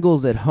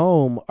 Bengals at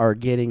home are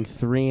getting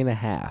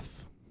 3.5.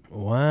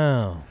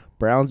 Wow.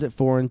 Browns at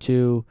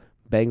 4-2.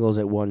 Bengals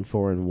at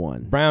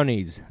 4-1.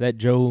 Brownies. That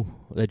Joe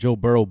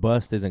Burrow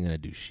bust isn't gonna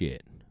do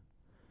shit.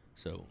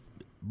 So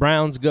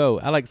Browns go.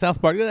 I like South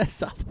Park. Look at that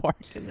South Park.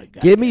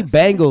 Give me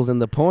Bengals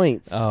and the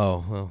points.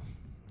 Oh, well,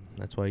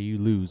 that's why you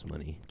lose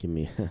money. Give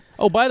me.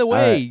 Oh, by the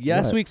way, right,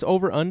 last what? week's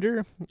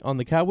over-under on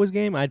the Cowboys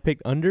game, I'd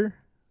picked under,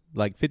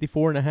 like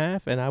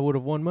 54.5, and I would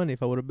have won money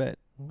if I would have bet.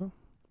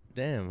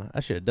 Damn, I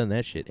should have done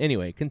that shit.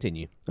 Anyway,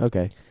 continue.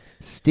 Okay.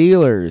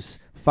 Steelers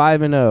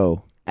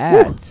 5-0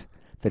 at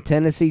the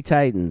Tennessee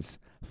Titans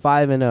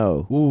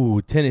 5-0.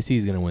 Ooh,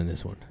 Tennessee's going to win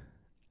this one.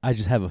 I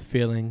just have a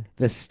feeling.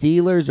 The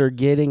Steelers are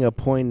getting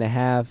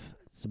 1.5.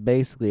 It's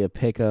basically a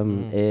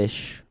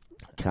pick-em-ish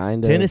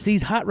kind of.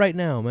 Tennessee's hot right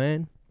now,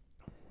 man.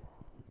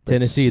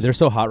 Tennessee, they're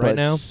so hot right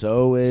But now.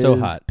 So is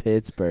hot.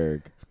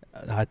 Pittsburgh.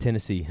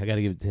 Tennessee, I got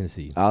to give it to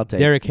Tennessee. I'll take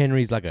Derrick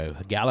Henry's like a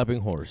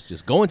galloping horse,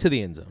 just going to the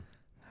end zone.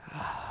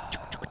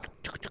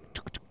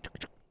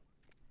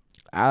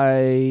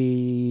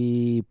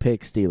 I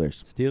pick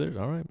Steelers.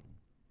 Steelers, all right.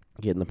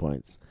 Getting the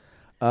points.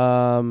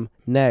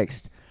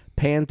 Next,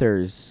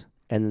 Panthers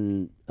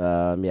and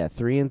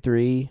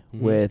 3-3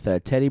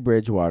 with Teddy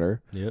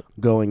Bridgewater Yep.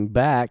 going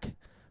back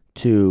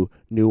to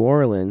New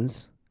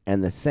Orleans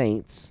and the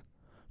Saints,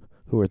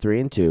 who are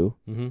 3-2.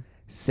 Mm-hmm.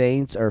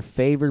 Saints are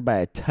favored by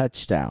a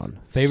touchdown.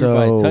 Favored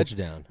by a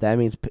touchdown. That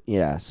means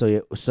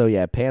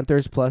So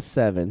Panthers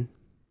 +7.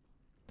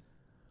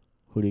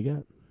 Who do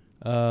you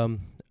got?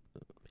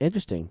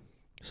 Interesting.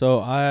 So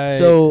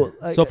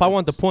if I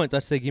want the points,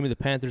 I'd say give me the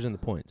Panthers and the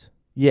points.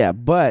 Yeah,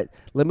 but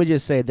let me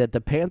just say that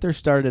the Panthers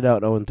started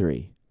out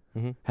 0-3,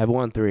 have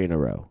won 3 in a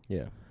row.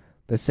 Yeah.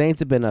 The Saints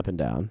have been up and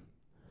down.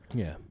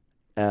 Yeah.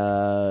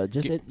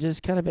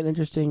 Just kind of an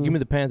interesting. Give me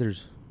the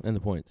Panthers and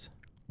the points.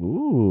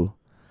 Ooh.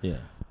 Yeah.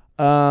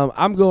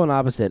 I'm going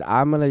opposite.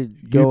 I'm gonna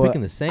go. You're picking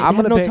the Saints. I'm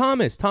gonna no pick,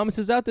 Thomas. Thomas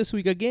is out this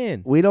week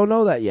again. We don't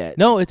know that yet.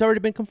 No, it's already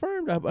been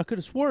confirmed. I could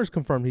have swore it's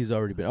confirmed he's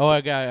already been. Oh,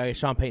 I got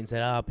Sean Payton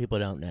said, people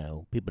don't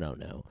know. People don't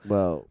know.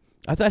 Well,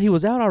 I thought he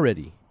was out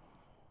already.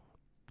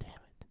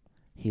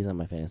 he's on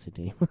my fantasy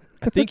team.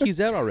 I think he's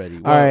out already.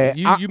 Well, All right,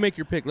 you make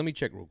your pick. Let me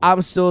check real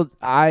quick.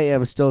 I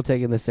am still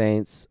taking the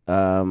Saints.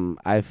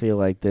 I feel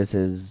like this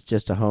is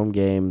just a home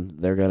game.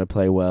 They're gonna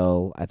play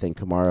well. I think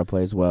Kamara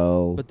plays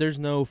well. But there's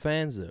no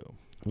fans though.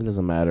 It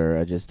doesn't matter.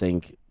 I just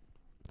think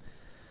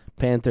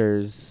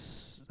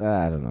Panthers.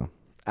 I don't know.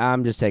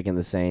 I'm just taking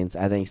the Saints.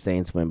 I think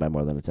Saints win by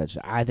more than a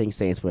touchdown. I think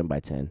Saints win by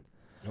 10.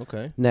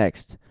 Okay.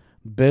 Next,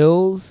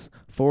 Bills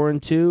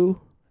 4-2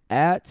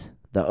 at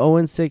the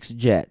 0-6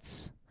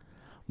 Jets.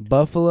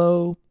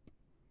 Buffalo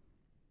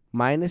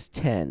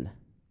 -10.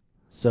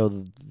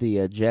 So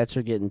the Jets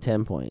are getting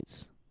 10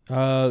 points.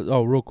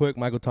 Real quick,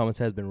 Michael Thomas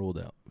has been ruled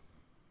out.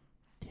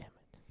 Damn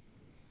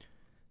it.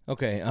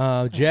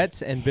 Okay,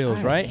 Jets and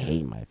Bills, right? I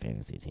hate my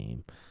fantasy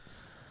team.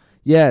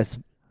 Yes.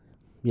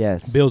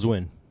 Bills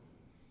win.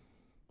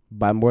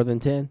 By more than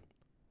 10?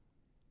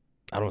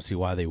 I don't see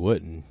why they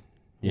wouldn't.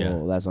 Yeah.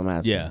 Well, that's what I'm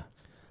asking. Yeah.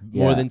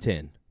 More Yeah. than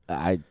 10.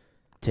 I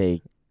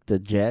take the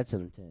Jets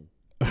and 10.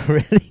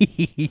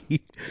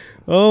 Really?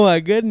 Oh my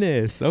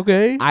goodness.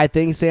 Okay. I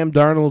think Sam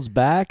Darnold's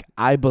back.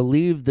 I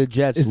believe the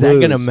Jets Is lose.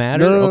 that gonna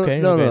matter? No,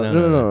 Okay, no, okay, no, no,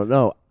 no, no, no,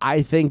 no.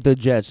 I think the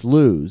Jets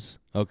lose.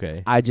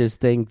 Okay. I just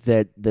think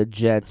that the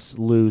Jets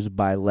lose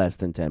by less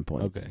than 10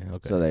 points. Okay.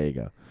 So there you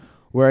go.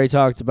 We already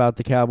talked about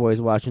the Cowboys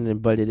Washington,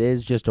 but it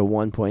is just a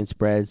 1-point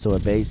spread, so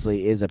it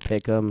basically is a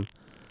pick 'em.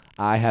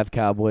 I have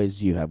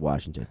Cowboys, you have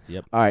Washington.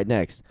 Yep. All right,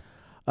 next.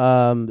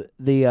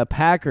 The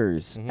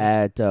Packers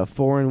at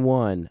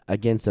 4-1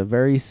 against a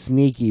very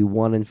sneaky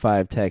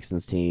 1-5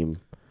 Texans team.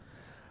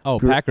 Oh,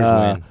 Packers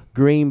win.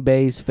 Green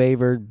Bay's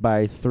favored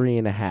by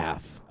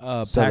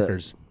 3.5.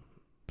 Packers.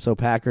 So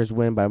Packers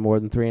win by more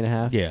than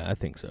 3.5? Yeah, I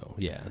think so.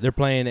 Yeah, they're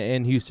playing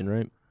in Houston,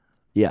 right?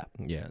 Yeah.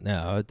 Yeah.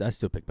 No, I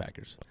still pick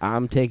Packers.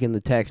 I'm taking the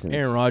Texans.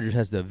 Aaron Rodgers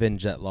has to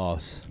avenge that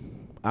loss.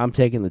 I'm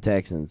taking the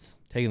Texans.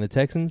 Taking the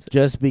Texans?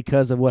 Just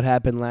because of what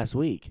happened last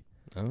week.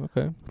 Oh,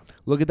 okay.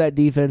 Look at that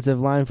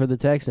defensive line for the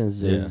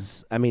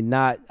Texans. I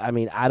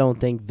don't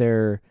think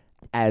they're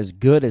as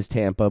good as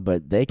Tampa,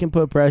 but they can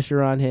put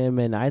pressure on him,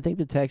 and I think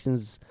the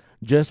Texans,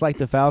 just like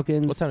the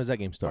Falcons. What time does that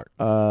game start?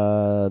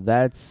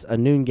 That's a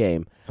noon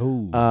game.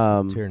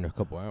 Oh, it's here in a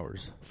couple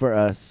hours for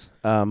us.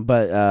 I'm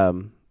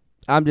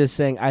just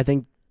saying, I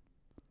think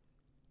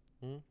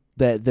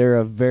that they're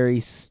a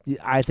very.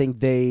 I think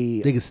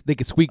they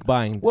could squeak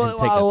by and take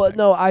that.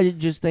 No, I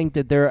just think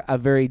that they're a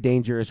very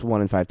dangerous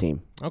 1-5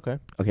 team. Okay.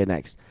 Okay,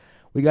 next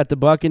we got the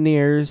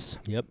Buccaneers.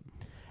 Yep.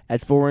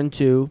 At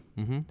 4-2.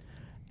 Mm-hmm.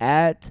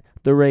 At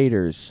the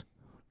Raiders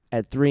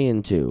at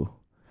 3-2.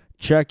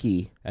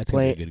 Chucky That's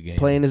gonna be a good game.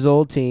 Playing his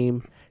old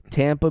team.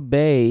 Tampa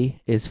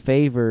Bay is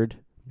favored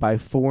by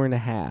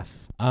 4.5.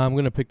 I'm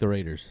gonna pick the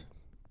Raiders.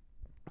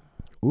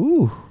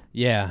 Ooh.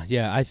 Yeah.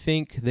 I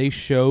think they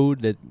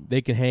showed that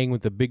they can hang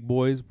with the big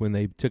boys when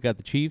they took out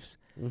the Chiefs,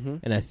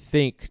 and I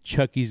think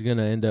Chucky's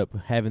gonna end up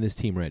having this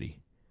team ready.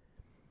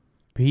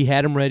 He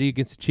had them ready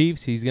against the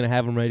Chiefs. He's gonna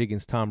have them ready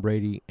against Tom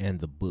Brady and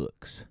the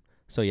Bucs.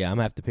 So yeah, I'm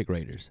gonna have to pick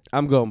Raiders.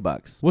 I'm going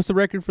Bucs. What's the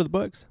record for the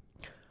Bucs?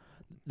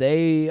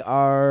 They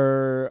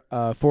are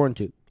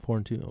 4-2.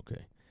 4-2.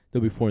 Okay,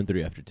 they'll be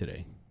 4-3 after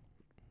today.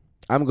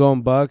 I'm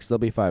going Bucs. They'll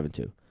be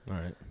 5-2. All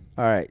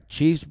right.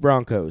 Chiefs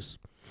Broncos.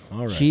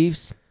 All right.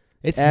 Chiefs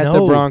it's at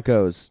snowed. the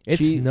Broncos. It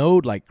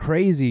snowed like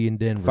crazy in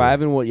Denver.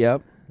 5-1.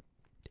 Yep.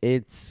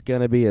 It's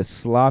gonna be a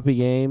sloppy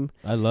game.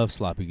 I love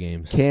sloppy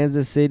games.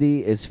 Kansas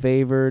City is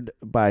favored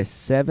by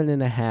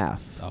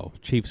 7.5. Oh,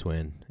 Chiefs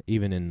win,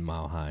 even in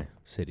Mile High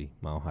City,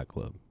 Mile High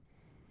Club.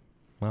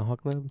 Mile High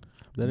Club?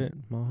 Is that it?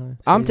 Mile High?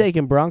 I'm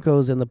taking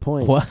Broncos in the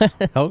points. What?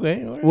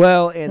 Okay. All right.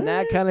 Well, in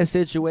that kind of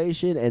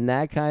situation, and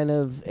that kind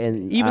of,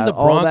 and even the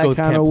all that Broncos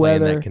kind can't of play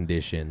in weather, that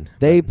condition.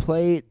 They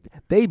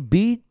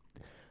beat.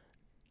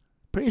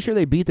 Pretty sure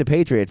they beat the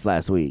Patriots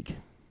last week.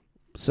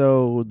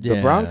 So the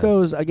Yeah.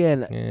 Broncos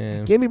again.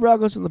 Yeah. Give me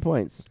Broncos in the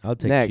points. I'll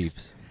take Next.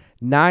 Chiefs.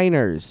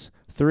 Niners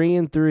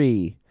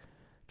 3-3,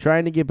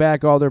 trying to get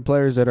back all their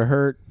players that are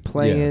hurt.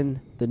 Playing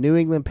the New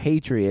England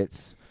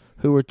Patriots,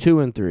 who are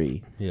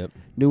 2-3. Yep.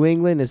 New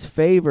England is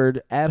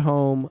favored at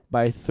home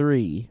by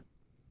 3.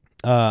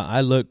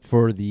 I look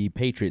for the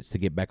Patriots to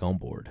get back on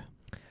board.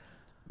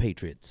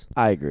 Patriots.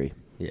 I agree.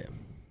 Yeah.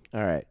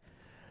 All right.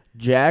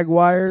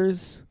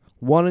 Jaguars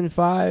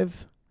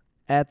 1-5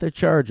 at the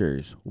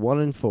Chargers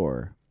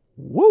 1-4.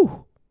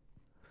 Woo!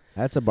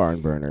 That's a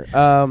barn burner.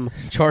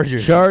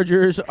 Chargers.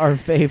 Chargers are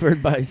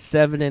favored by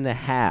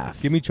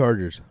 7.5. Give me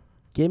Chargers.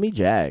 Give me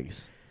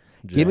Jags.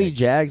 Give me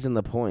Jags in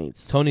the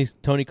points.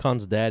 Tony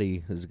Khan's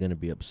daddy is going to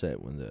be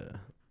upset when the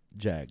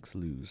Jags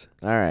lose.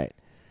 All right.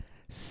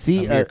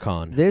 Amir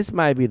Khan. This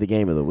might be the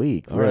game of the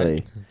week, All really.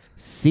 right.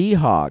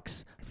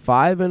 Seahawks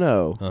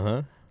 5-0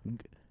 Uh-huh.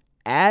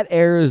 at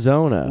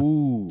Arizona.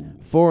 Ooh.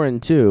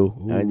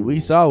 4-2. And we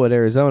saw what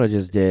Arizona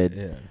just did.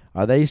 Yeah.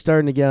 Are they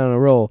starting to get on a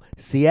roll?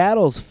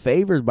 Seattle's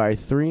favored by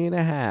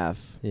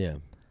 3.5. Yeah.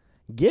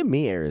 Give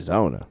me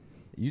Arizona.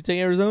 You take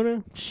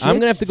Arizona? Shit, I'm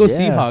going to have to go yeah.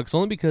 Seahawks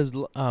only because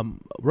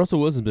Russell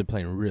Wilson's been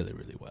playing really,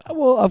 really well.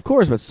 Well, of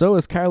course, but so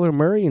is Kyler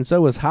Murray and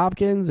so is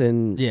Hopkins.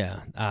 And Yeah.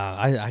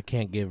 I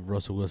can't give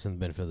Russell Wilson the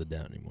benefit of the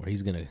doubt anymore.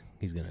 He's gonna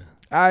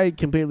I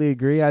completely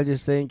agree. I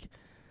just think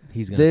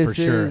for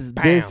sure.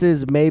 this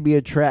is maybe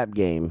a trap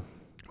game.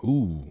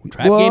 Ooh,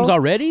 trap games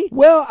already?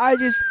 Well, I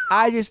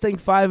just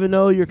think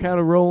 5-0. You're kind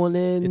of rolling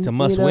in. It's a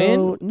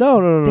must-win?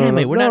 No. Damn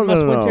it, we're not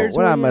must-win territory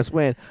We're not yet?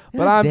 must-win. But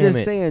God I'm damn just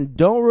it. saying,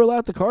 don't rule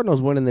out the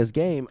Cardinals winning this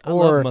game. I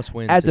love Or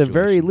must-win at the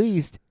very situations.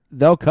 least,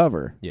 they'll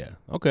cover. Yeah.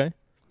 Okay.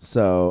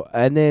 So,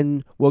 and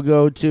then we'll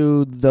go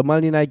to the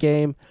Monday night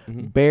game.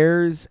 Mhm.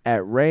 Bears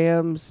at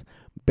Rams.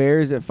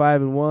 Bears at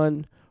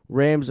 5-1.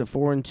 Rams at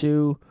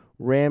 4-2.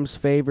 Rams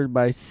favored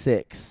by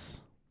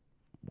 6.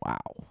 Wow.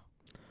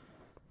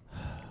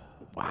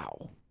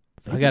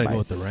 I gotta go by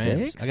with the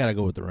Rams. 6? I gotta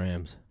go with the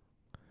Rams.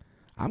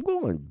 I'm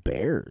going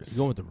Bears. You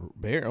going with the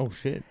Bear? Oh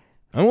shit!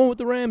 I'm going with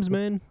the Rams,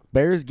 man.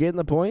 Bears getting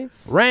the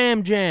points.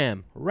 Ram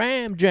jam.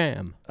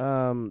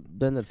 Then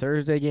the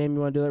Thursday game. You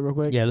want to do that real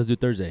quick? Yeah, let's do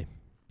Thursday.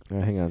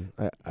 Hang on.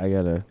 I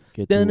gotta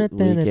get to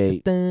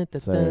week 8.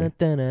 Sorry.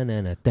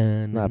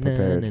 Not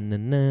prepared.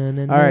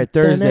 All right,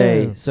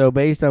 Thursday. So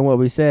based on what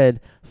we said,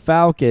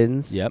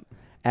 Falcons Yep.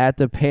 at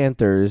the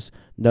Panthers.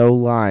 No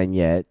line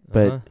yet,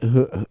 but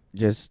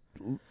just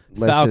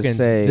let's Falcons. just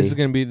say This is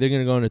gonna be. They're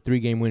gonna go on a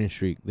 3-game winning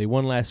streak. They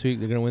won last week.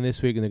 They're gonna win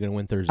this week, and they're gonna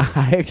win Thursday.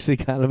 I actually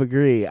kind of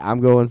agree. I'm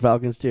going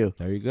Falcons too.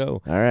 There you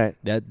go. All right,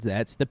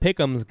 That's the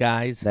pick'ems,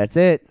 guys. that's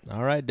it.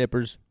 All right,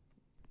 Dippers.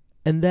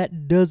 And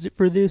that does it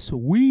for this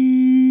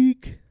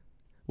week.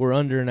 We're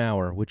under an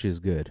hour, which is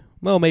good.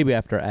 Well, maybe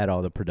after I add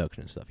all the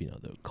production stuff,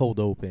 the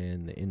cold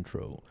open, the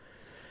intro.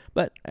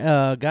 But,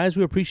 guys,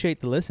 we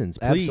appreciate the listens.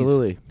 Please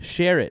Absolutely.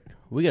 share it.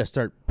 We got to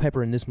start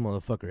peppering this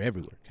motherfucker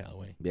everywhere,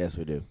 Callaway. Yes,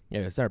 we do.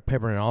 Yeah, start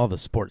peppering all the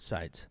sports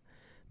sites.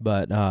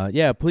 But,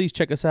 yeah, please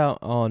check us out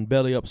on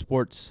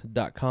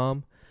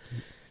bellyupsports.com.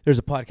 There's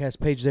a podcast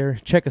page there.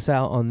 Check us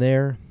out on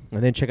there.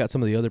 And then check out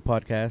some of the other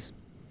podcasts.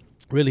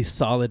 Really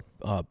solid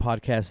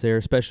podcasts there,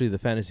 especially the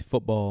fantasy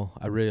football.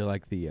 I really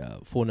like the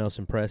Full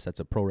Nelson Press. That's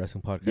a pro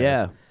wrestling podcast.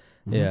 Yeah.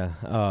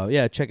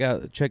 Yeah. Check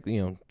out the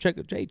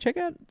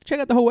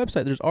whole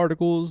website. There's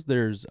articles.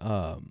 There's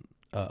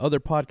other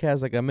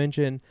podcasts like I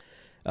mentioned.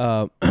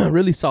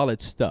 Really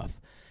solid stuff.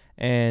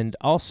 And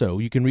also,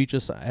 you can reach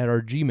us at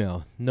our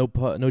Gmail,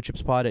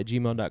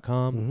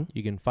 nochipspod@gmail.com. Mm-hmm.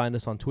 You can find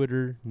us on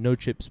Twitter,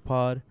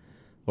 nochipspod,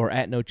 or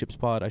at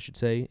nochipspod, I should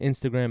say.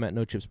 Instagram at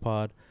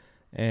nochipspod.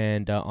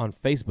 And on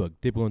Facebook,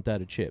 Diplo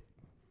Without a Chip.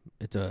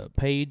 It's a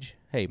page.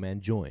 Hey,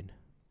 man, join.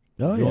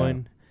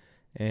 Join.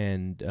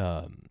 And,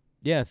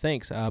 yeah,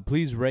 thanks.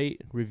 Please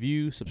rate,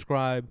 review,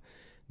 subscribe.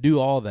 Do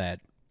all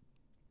that.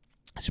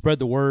 Spread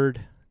the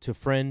word to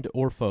friend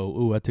or foe.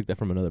 Ooh, I took that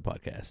from another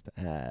podcast.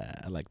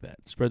 I like that.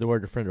 Spread the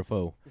word to friend or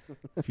foe.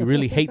 If you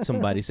really hate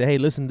somebody, say, hey,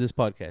 listen to this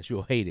podcast.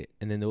 You'll hate it.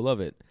 And then they'll love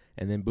it.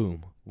 And then,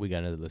 boom, we got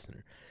another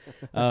listener.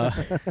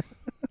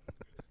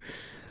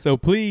 So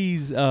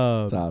please,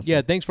 awesome.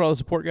 Yeah, thanks for all the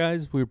support,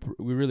 guys. We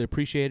really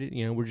appreciate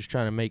it. We're just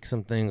trying to make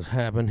some things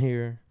happen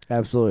here.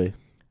 Absolutely.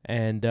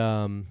 And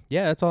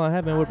yeah, that's all I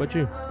have, man. What about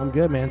you? I'm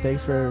good, man.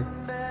 Thanks for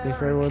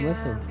everyone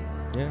listening.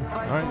 Yeah.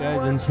 All right,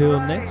 guys. Until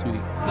next week.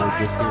 We'll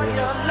just hear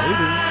us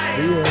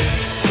later.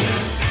 See ya.